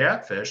fishing for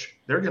catfish,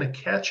 they're going to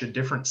catch a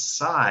different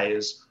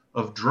size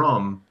of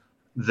drum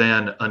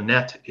than a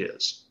net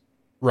is.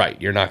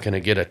 Right. You're not going to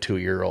get a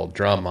 2-year-old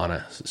drum on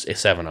a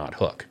 7/0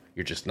 hook.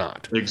 You're just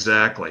not.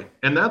 Exactly.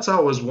 And that's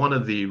always one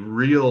of the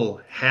real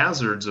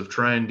hazards of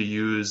trying to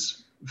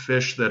use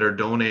fish that are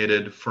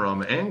donated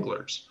from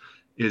anglers,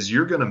 is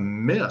you're going to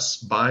miss,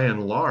 by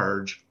and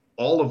large,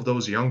 all of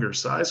those younger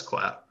size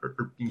class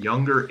or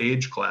younger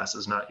age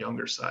classes, not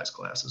younger size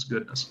classes,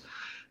 goodness.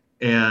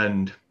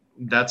 And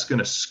that's going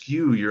to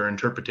skew your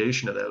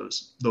interpretation of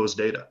those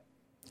data.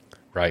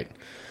 Right.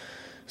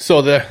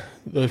 So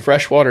the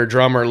freshwater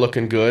drum are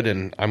looking good,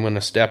 and I'm going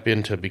to step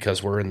into,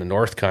 because we're in the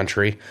North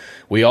Country,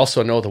 we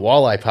also know the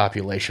walleye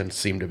populations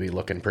seem to be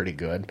looking pretty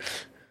good.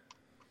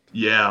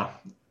 Yeah.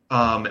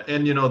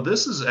 And,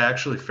 this is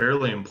actually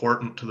fairly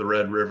important to the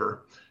Red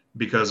River,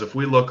 because if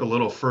we look a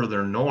little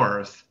further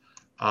north,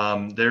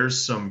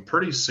 there's some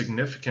pretty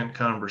significant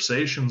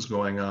conversations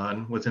going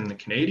on within the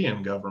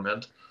Canadian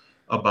government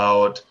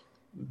about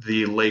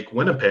the Lake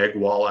Winnipeg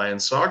walleye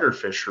and sauger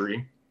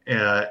fishery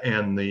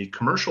and the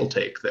commercial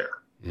take there.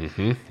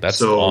 Mm-hmm. That's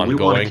so ongoing.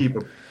 We want to keep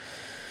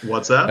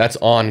what's that? That's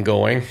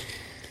ongoing.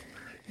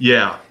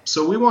 Yeah.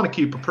 So we want to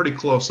keep a pretty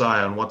close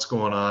eye on what's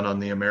going on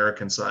the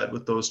American side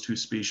with those two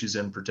species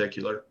in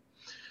particular.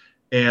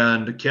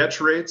 And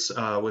catch rates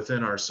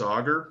within our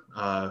sauger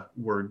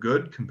were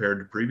good compared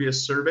to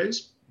previous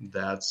surveys.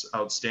 That's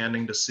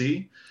outstanding to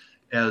see,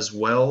 as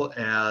well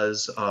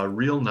as a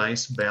real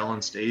nice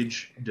balanced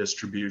age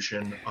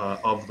distribution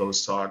of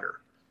those sauger.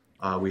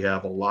 We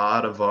have a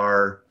lot of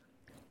our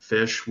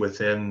fish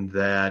within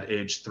that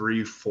age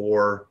 3,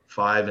 4,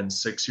 5, and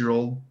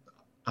 6-year-old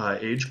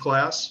age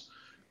class,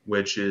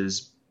 which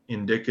is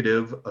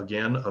indicative,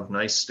 again, of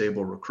nice,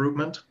 stable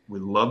recruitment. We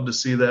love to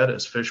see that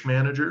as fish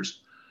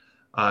managers.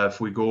 If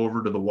we go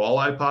over to the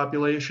walleye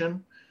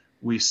population,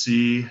 we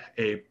see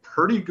a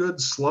pretty good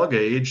slug of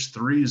age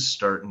 3s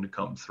starting to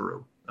come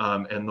through.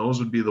 And those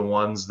would be the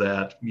ones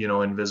that,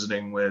 in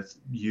visiting with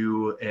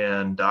you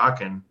and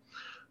Dokken,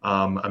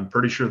 I'm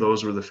pretty sure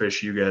those were the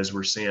fish you guys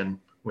were seeing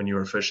when you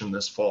were fishing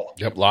this fall.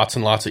 Yep, lots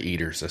and lots of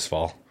eaters this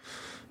fall.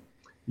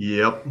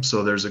 Yep,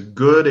 so there's a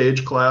good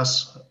age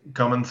class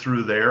coming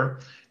through there,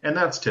 and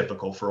that's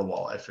typical for a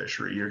walleye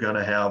fishery. You're going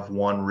to have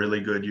one really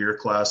good year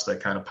class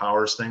that kind of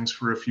powers things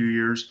for a few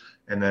years,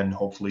 and then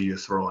hopefully you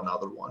throw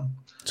another one.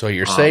 So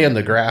you're saying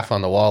the graph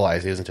on the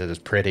walleyes isn't as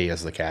pretty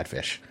as the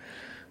catfish?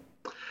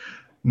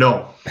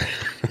 No,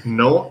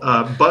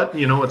 but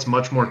it's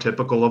much more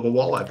typical of a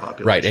walleye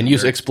population. Right, and you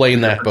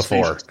explained that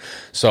before. Species.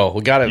 So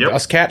we got to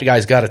us cat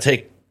guys got to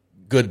take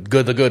the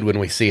good when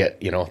we see it.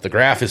 The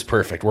graph is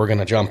perfect. We're going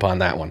to jump on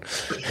that one.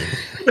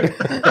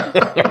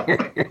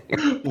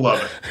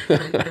 Love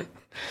it.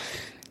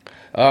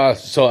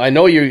 So I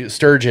know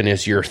sturgeon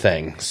is your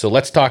thing. So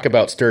let's talk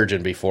about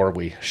sturgeon before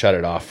we shut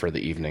it off for the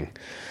evening.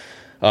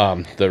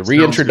 The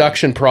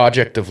reintroduction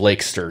project of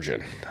lake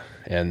sturgeon.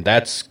 And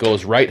that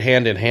goes right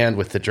hand in hand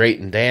with the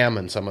Drayton Dam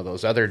and some of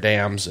those other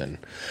dams. And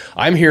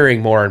I'm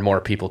hearing more and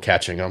more people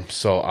catching them.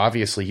 So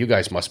obviously you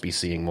guys must be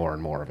seeing more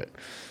and more of it.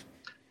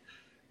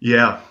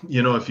 Yeah.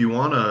 If you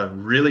want a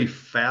really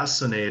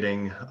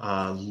fascinating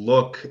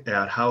look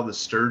at how the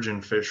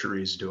sturgeon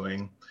fishery is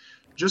doing,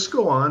 just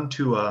go on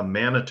to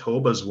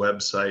Manitoba's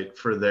website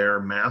for their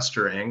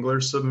master angler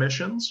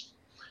submissions.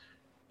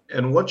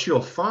 And what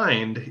you'll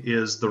find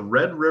is the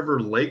Red River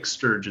Lake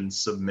Sturgeon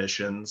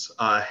submissions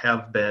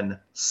have been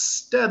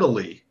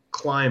steadily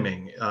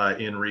climbing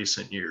in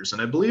recent years.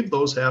 And I believe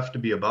those have to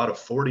be about a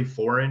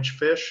 44-inch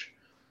fish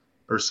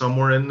or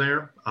somewhere in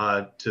there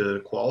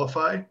to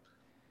qualify.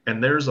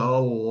 And there's a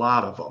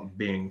lot of them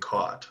being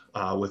caught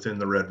within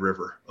the Red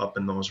River up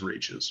in those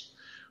reaches.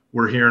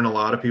 We're hearing a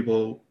lot of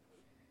people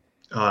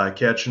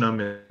catching them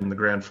in the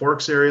Grand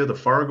Forks area, the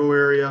Fargo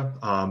area,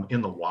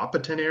 in the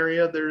Wahpeton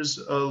area. There's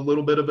a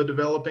little bit of a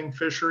developing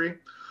fishery.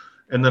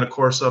 And then, of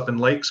course, up in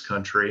Lakes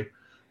country,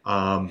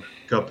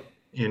 up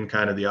in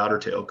kind of the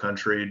Ottertail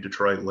country,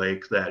 Detroit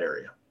Lake, that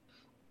area.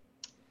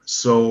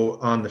 So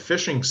on the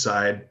fishing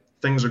side,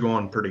 things are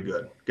going pretty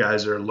good.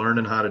 Guys are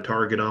learning how to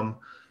target them.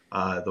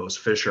 Those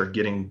fish are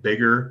getting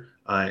bigger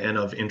and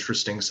of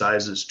interesting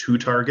sizes to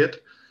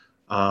target.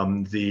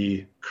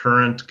 The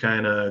current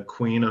kind of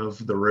queen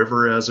of the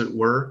river, as it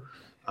were,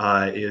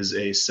 is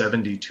a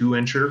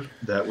 72-incher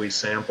that we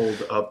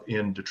sampled up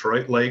in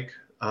Detroit Lake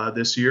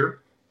this year.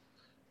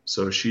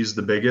 So she's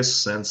the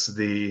biggest since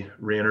the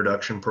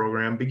reintroduction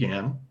program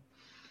began.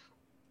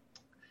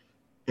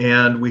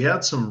 And we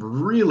had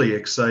some really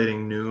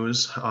exciting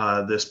news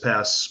this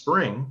past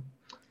spring.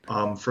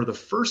 For the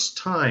first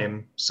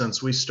time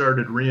since we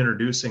started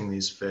reintroducing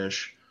these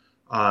fish,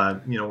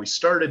 we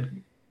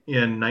started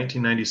in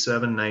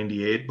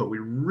 1997-98, but we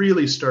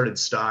really started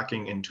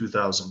stocking in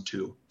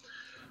 2002.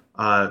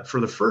 For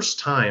the first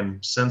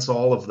time since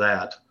all of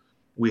that,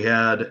 we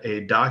had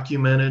a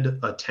documented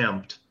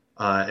attempt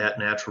at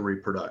natural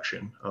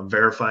reproduction, a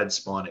verified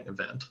spawning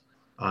event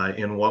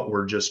in what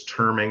we're just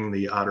terming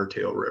the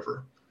Ottertail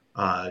River,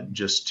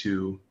 just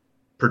to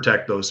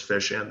protect those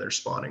fish and their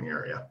spawning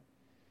area.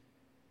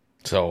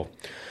 So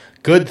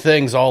good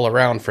things all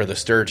around for the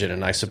sturgeon,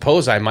 and I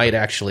suppose I might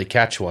actually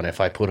catch one if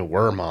I put a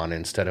worm on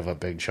instead of a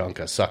big chunk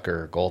of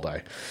sucker or goldeye.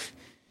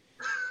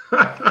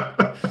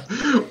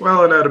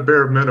 Well, and at a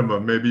bare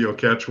minimum, maybe you'll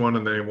catch one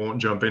and they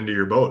won't jump into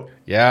your boat.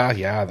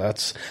 Yeah,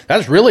 that's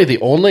really the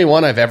only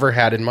one I've ever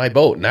had in my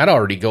boat, and that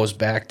already goes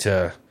back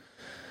to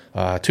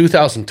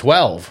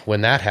 2012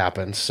 when that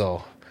happened.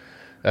 So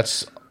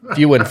that's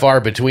few and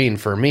far between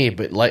for me,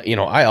 but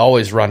I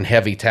always run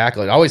heavy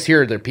tackle. I always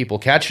hear that people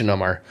catching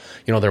them are,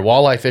 they're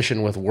walleye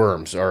fishing with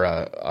worms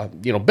or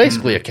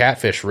basically a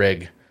catfish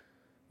rig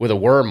with a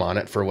worm on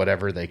it for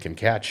whatever they can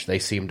catch. They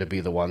seem to be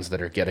the ones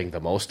that are getting the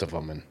most of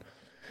them. And,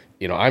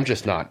 I'm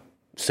just not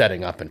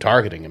setting up and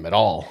targeting them at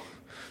all.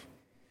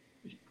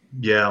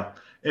 Yeah.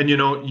 And,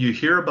 you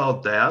hear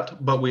about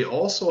that, but we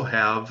also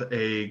have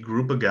a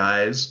group of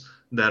guys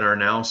that are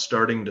now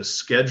starting to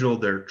schedule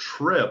their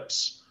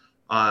trips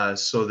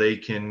so they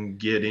can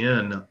get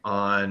in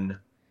on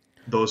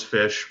those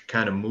fish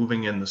kind of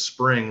moving in the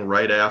spring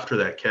right after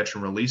that catch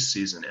and release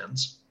season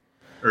ends,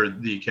 or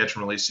the catch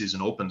and release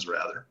season opens,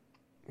 rather.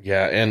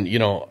 Yeah, and,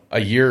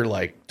 a year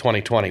like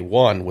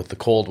 2021 with the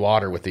cold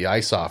water, with the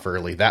ice off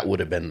early, that would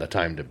have been the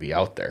time to be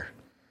out there.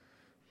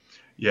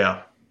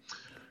 Yeah.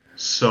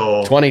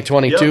 So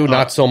 2022,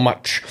 not so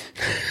much.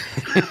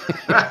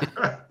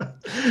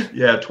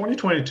 Yeah,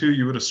 2022,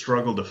 you would have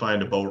struggled to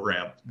find a boat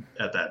ramp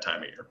at that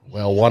time of year.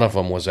 Well, one of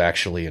them was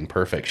actually in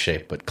perfect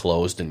shape, but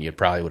closed, and you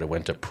probably would have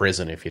went to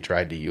prison if you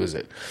tried to use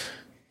it.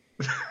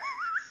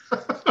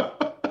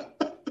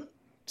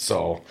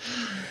 So,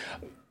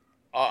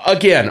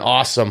 Again,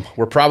 awesome.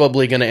 We're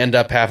probably going to end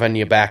up having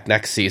you back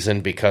next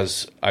season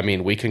because, I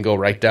mean, we can go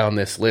right down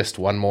this list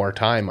one more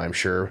time, I'm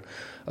sure.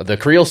 The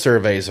Creel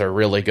surveys are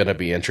really going to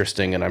be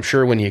interesting, and I'm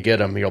sure when you get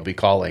them, you'll be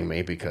calling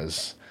me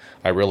because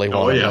I really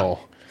want to know.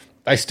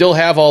 I still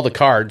have all the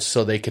cards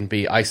so they can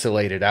be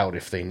isolated out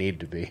if they need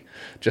to be,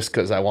 just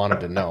because I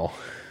wanted to know.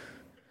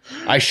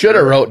 I should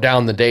have wrote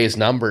down the day's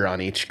number on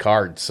each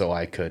card so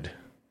I could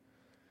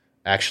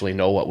actually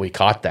know what we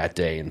caught that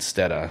day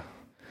instead of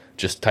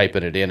just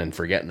typing it in and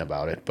forgetting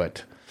about it.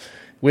 But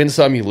win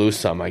some, you lose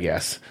some, I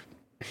guess.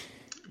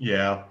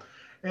 Yeah.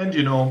 And,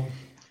 you know,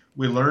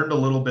 we learned a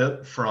little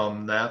bit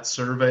from that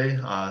survey,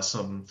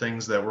 some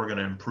things that we're going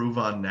to improve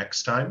on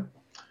next time.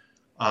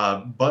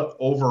 But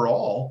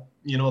overall,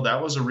 you know,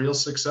 that was a real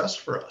success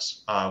for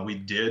us. We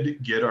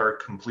did get our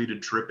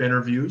completed trip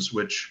interviews,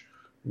 which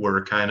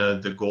were kind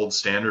of the gold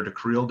standard of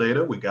Creel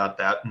data. We got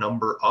that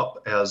number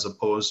up as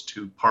opposed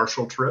to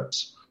partial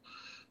trips.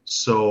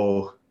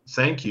 So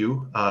thank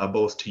you,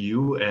 both to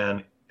you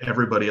and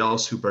everybody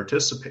else who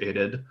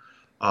participated,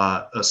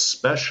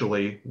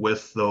 especially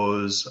with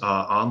those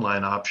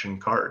online option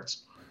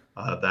cards.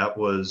 That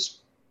was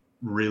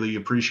really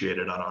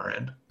appreciated on our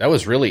end. That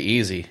was really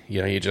easy.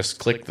 You know, you just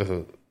click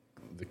the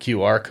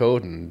QR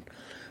code and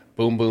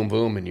boom, boom,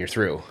 boom, and you're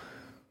through.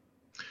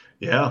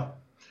 Yeah.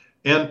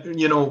 And,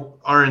 you know,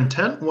 our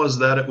intent was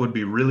that it would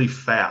be really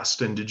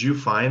fast. And did you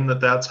find that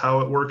that's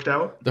how it worked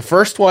out? The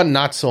first one,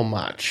 not so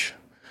much.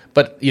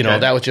 But, you know,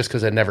 that was just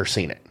because I'd never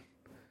seen it.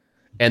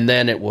 And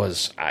then it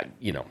was,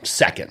 you know,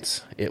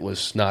 seconds. It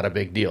was not a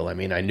big deal. I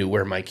mean, I knew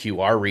where my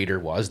QR reader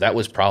was. That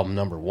was problem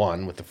number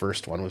one with the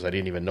first one, was I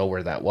didn't even know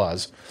where that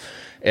was.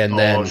 And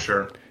then,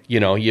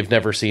 you know, you've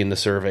never seen the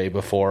survey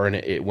before, and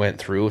it went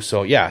through.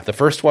 So, yeah, the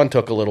first one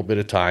took a little bit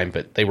of time,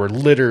 but they were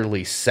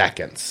literally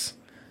seconds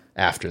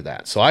after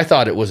that. So I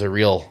thought it was a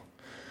real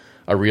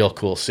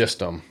cool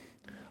system.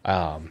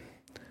 You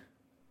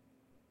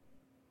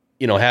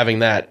know, having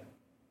that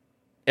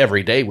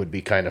every day would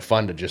be kind of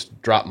fun to just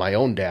drop my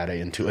own data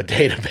into a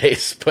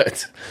database,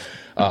 but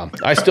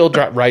I still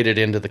write it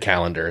into the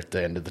calendar at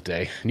the end of the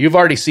day. And you've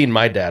already seen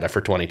my data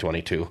for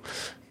 2022.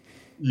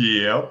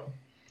 Yep.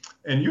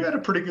 And you had a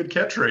pretty good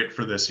catch rate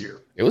for this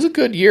year. It was a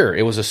good year.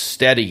 It was a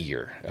steady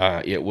year.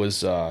 It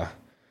was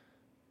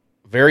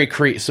very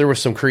there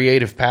was some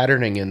creative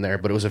patterning in there,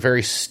 but it was a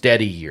very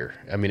steady year.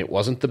 I mean, it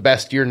wasn't the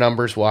best year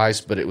numbers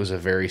wise, but it was a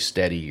very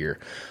steady year.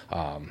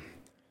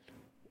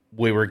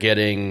 We were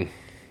getting,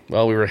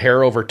 well, we were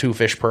hair over 2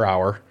 fish per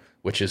hour,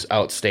 which is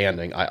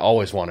outstanding. I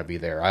always want to be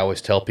there. I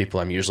always tell people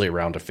I'm usually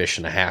around 1.5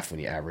 fish when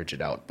you average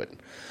it out. But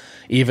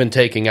even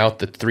taking out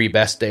the 3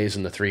 best days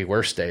and the 3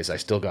 worst days, I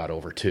still got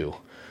over 2.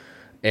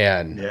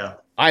 And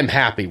I'm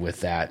happy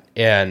with that.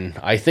 And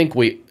I think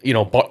we, you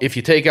know, if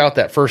you take out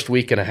that first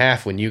week and a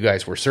half when you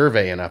guys were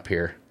surveying up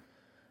here,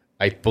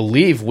 I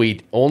believe we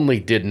only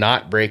did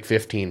not break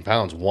 15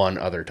 pounds one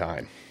other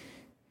time.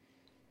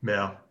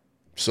 Yeah.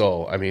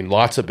 So, I mean,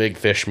 lots of big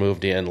fish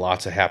moved in,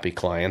 lots of happy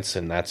clients,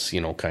 and that's,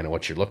 you know, kind of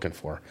what you're looking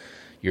for.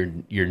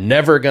 You're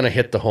never going to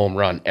hit the home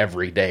run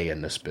every day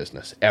in this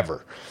business,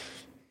 ever.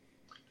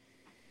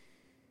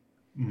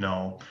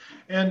 No.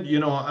 And, you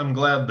know, I'm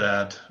glad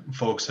that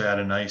folks had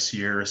a nice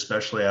year,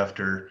 especially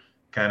after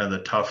kind of the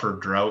tougher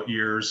drought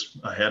years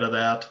ahead of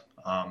that.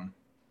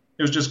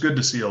 It was just good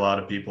to see a lot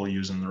of people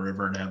using the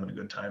river and having a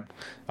good time.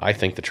 I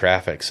think the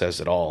traffic says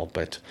it all.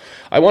 But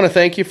I want to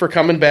thank you for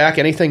coming back.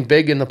 Anything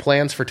big in the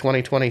plans for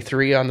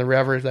 2023 on the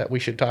river that we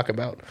should talk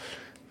about?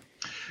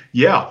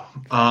 Yeah.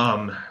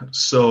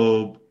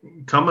 So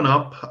coming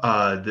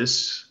up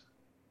this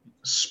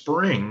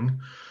spring,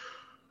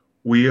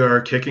 we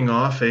are kicking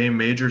off a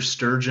major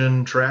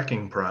sturgeon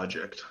tracking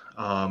project.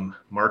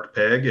 Mark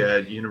Pegg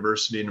at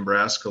University of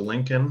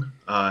Nebraska-Lincoln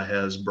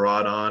has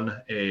brought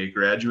on a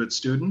graduate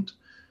student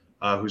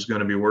who's going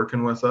to be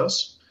working with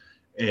us.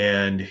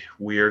 And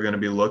we are going to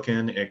be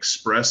looking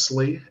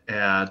expressly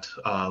at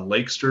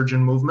lake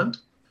sturgeon movement.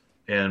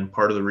 And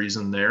part of the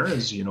reason there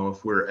is, you know,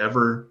 if we're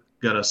ever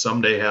going to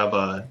someday have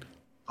a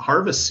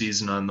harvest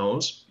season on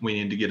those, we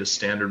need to get a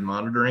standard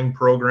monitoring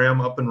program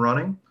up and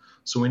running.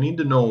 So we need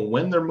to know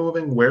when they're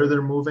moving, where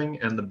they're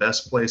moving, and the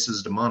best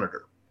places to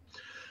monitor.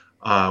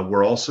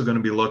 We're also going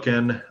to be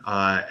looking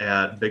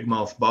at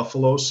bigmouth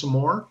buffalo some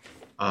more,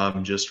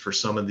 just for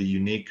some of the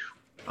unique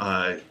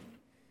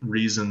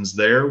reasons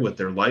there with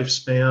their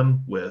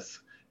lifespan, with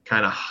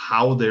kind of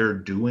how they're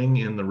doing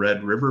in the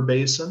Red River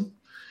Basin,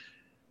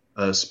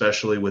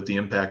 especially with the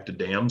impact of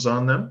dams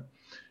on them.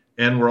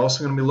 And we're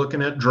also going to be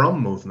looking at drum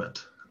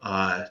movement.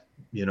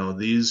 You know,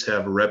 these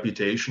have a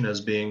reputation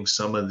as being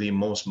some of the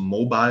most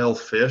mobile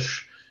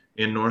fish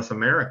in North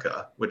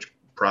America, which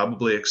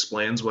probably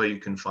explains why you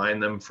can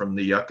find them from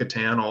the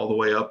Yucatan all the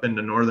way up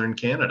into northern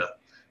Canada.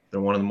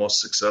 They're one of the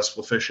most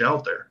successful fish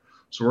out there.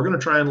 So we're going to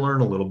try and learn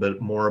a little bit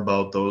more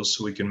about those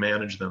so we can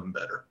manage them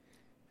better.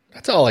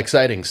 That's all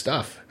exciting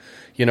stuff.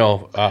 You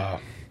know,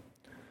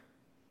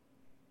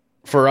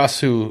 for us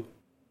who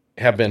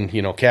have been,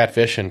 you know,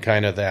 catfishing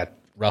kind of that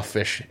rough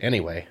fish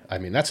anyway, I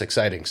mean, that's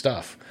exciting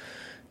stuff.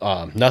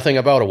 Nothing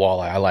about a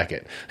walleye. I like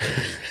it.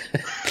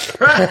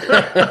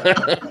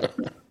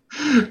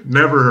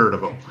 Never heard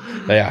of them.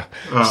 Yeah.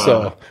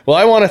 Well,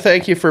 I want to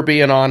thank you for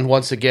being on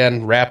once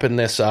again, wrapping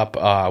this up.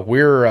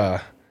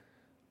 We're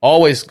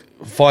always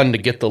fun to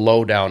get the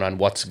lowdown on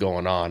what's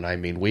going on. I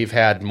mean, we've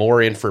had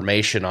more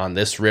information on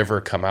this river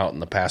come out in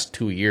the past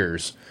 2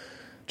 years,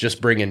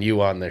 just bringing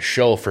you on this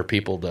show for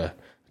people to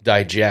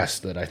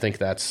digest. That I think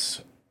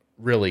that's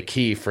really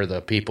key for the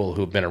people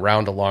who've been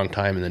around a long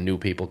time and the new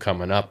people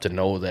coming up to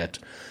know that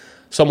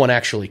someone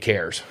actually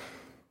cares.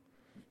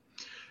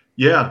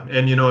 Yeah,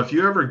 and if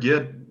you ever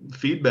get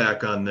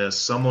feedback on this,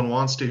 someone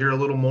wants to hear a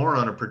little more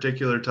on a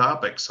particular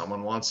topic,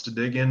 someone wants to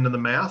dig into the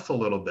math a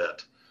little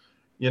bit,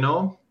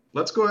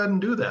 let's go ahead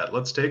and do that.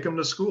 Let's take them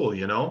to school.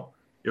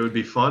 It would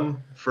be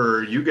fun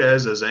for you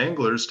guys as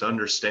anglers to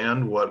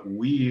understand what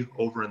we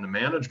over in the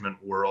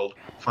management world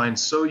find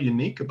so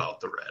unique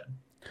about the red.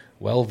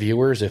 Well,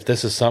 viewers, if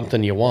this is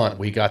something you want,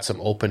 we got some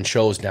open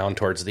shows down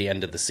towards the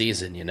end of the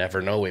season. You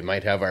never know. We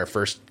might have our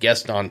first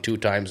guest on 2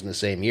 times in the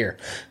same year.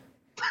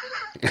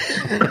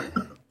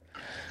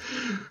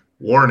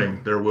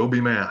 Warning, there will be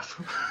math.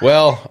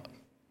 Well,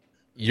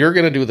 you're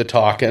going to do the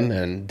talking,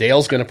 and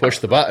Dale's going to push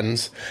the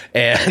buttons,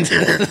 and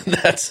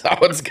that's how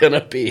it's going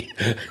to be.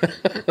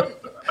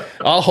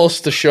 I'll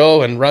host the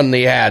show and run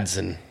the ads,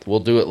 and we'll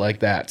do it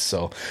like that.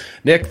 So,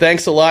 Nick,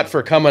 thanks a lot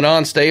for coming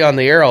on. Stay on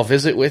the air. I'll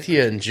visit with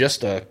you in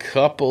just a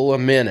couple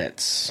of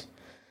minutes.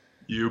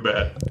 You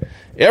bet.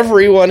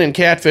 Everyone in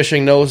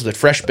catfishing knows that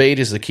fresh bait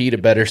is the key to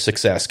better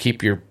success.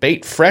 Keep your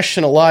bait fresh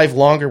and alive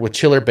longer with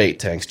Chiller bait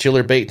tanks.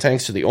 Chiller bait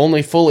tanks are the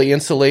only fully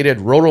insulated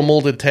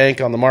rotomolded tank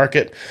on the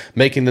market,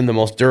 making them the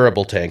most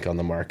durable tank on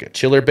the market.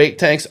 Chiller bait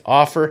tanks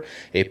offer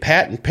a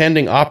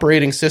patent-pending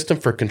operating system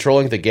for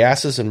controlling the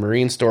gases in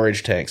marine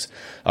storage tanks.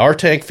 Our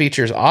tank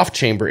features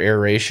off-chamber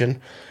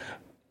aeration.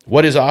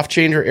 What is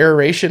off-chamber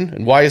aeration,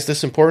 and why is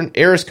this important?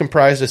 Air is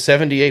comprised of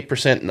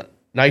 78%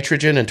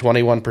 nitrogen and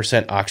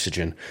 21%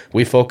 oxygen.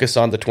 We focus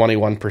on the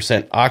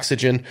 21%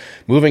 oxygen,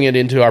 moving it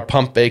into our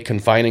pump bay,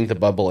 confining the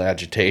bubble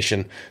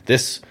agitation.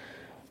 This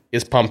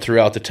is pumped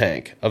throughout the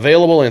tank.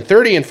 Available in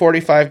 30 and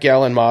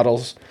 45-gallon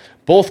models.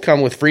 Both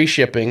come with free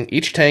shipping.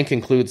 Each tank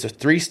includes a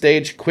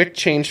 3-stage quick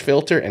change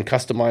filter and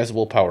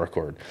customizable power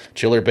cord.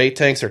 Chiller bait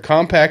tanks are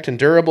compact and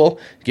durable,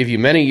 give you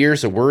many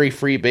years of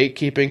worry-free bait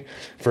keeping.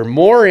 For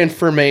more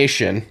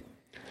information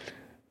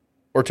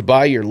or to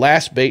buy your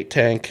last bait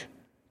tank,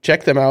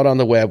 check them out on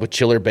the web with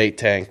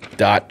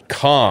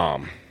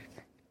chillerbaittank.com.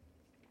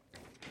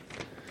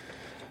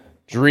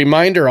 As a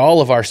reminder,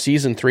 all of our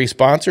Season 3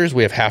 sponsors,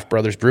 we have Half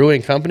Brothers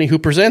Brewing Company, who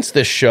presents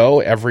this show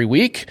every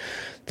week.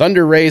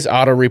 Thunder Rays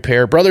Auto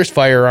Repair, Brothers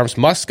Firearms,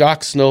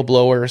 Muskox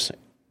Snowblowers,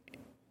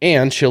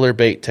 and Chiller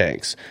Bait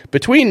Tanks.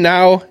 Between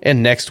now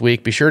and next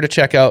week, be sure to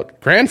check out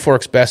Grand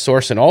Forks Best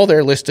Source and all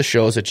their list of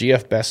shows at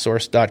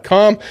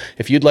gfbestsource.com.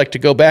 If you'd like to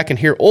go back and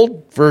hear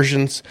old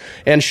versions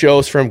and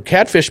shows from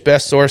Catfish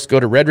Best Source, go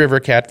to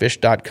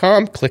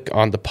redrivercatfish.com, click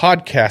on the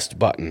podcast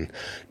button.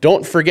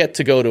 Don't forget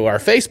to go to our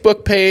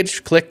Facebook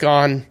page, click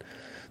on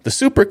the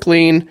Super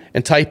Clean,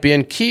 and type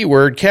in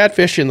keyword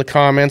catfish in the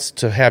comments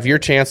to have your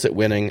chance at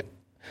winning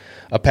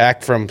a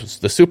pack from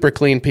the Super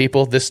Clean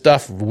people. This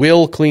stuff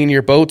will clean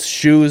your boats,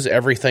 shoes,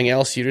 everything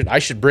else you did. I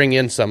should bring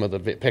in some of the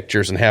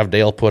pictures and have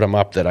Dale put them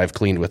up that I've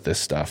cleaned with this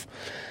stuff.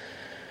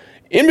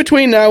 In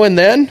between now and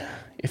then,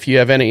 if you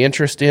have any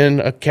interest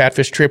in a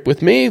catfish trip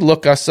with me,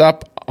 look us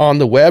up on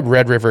the web,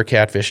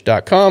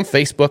 redrivercatfish.com,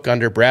 Facebook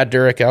under Brad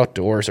Durick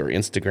Outdoors, or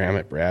Instagram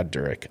at Brad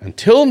Durick.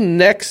 Until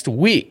next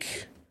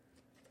week,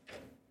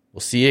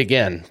 we'll see you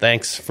again.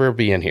 Thanks for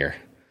being here.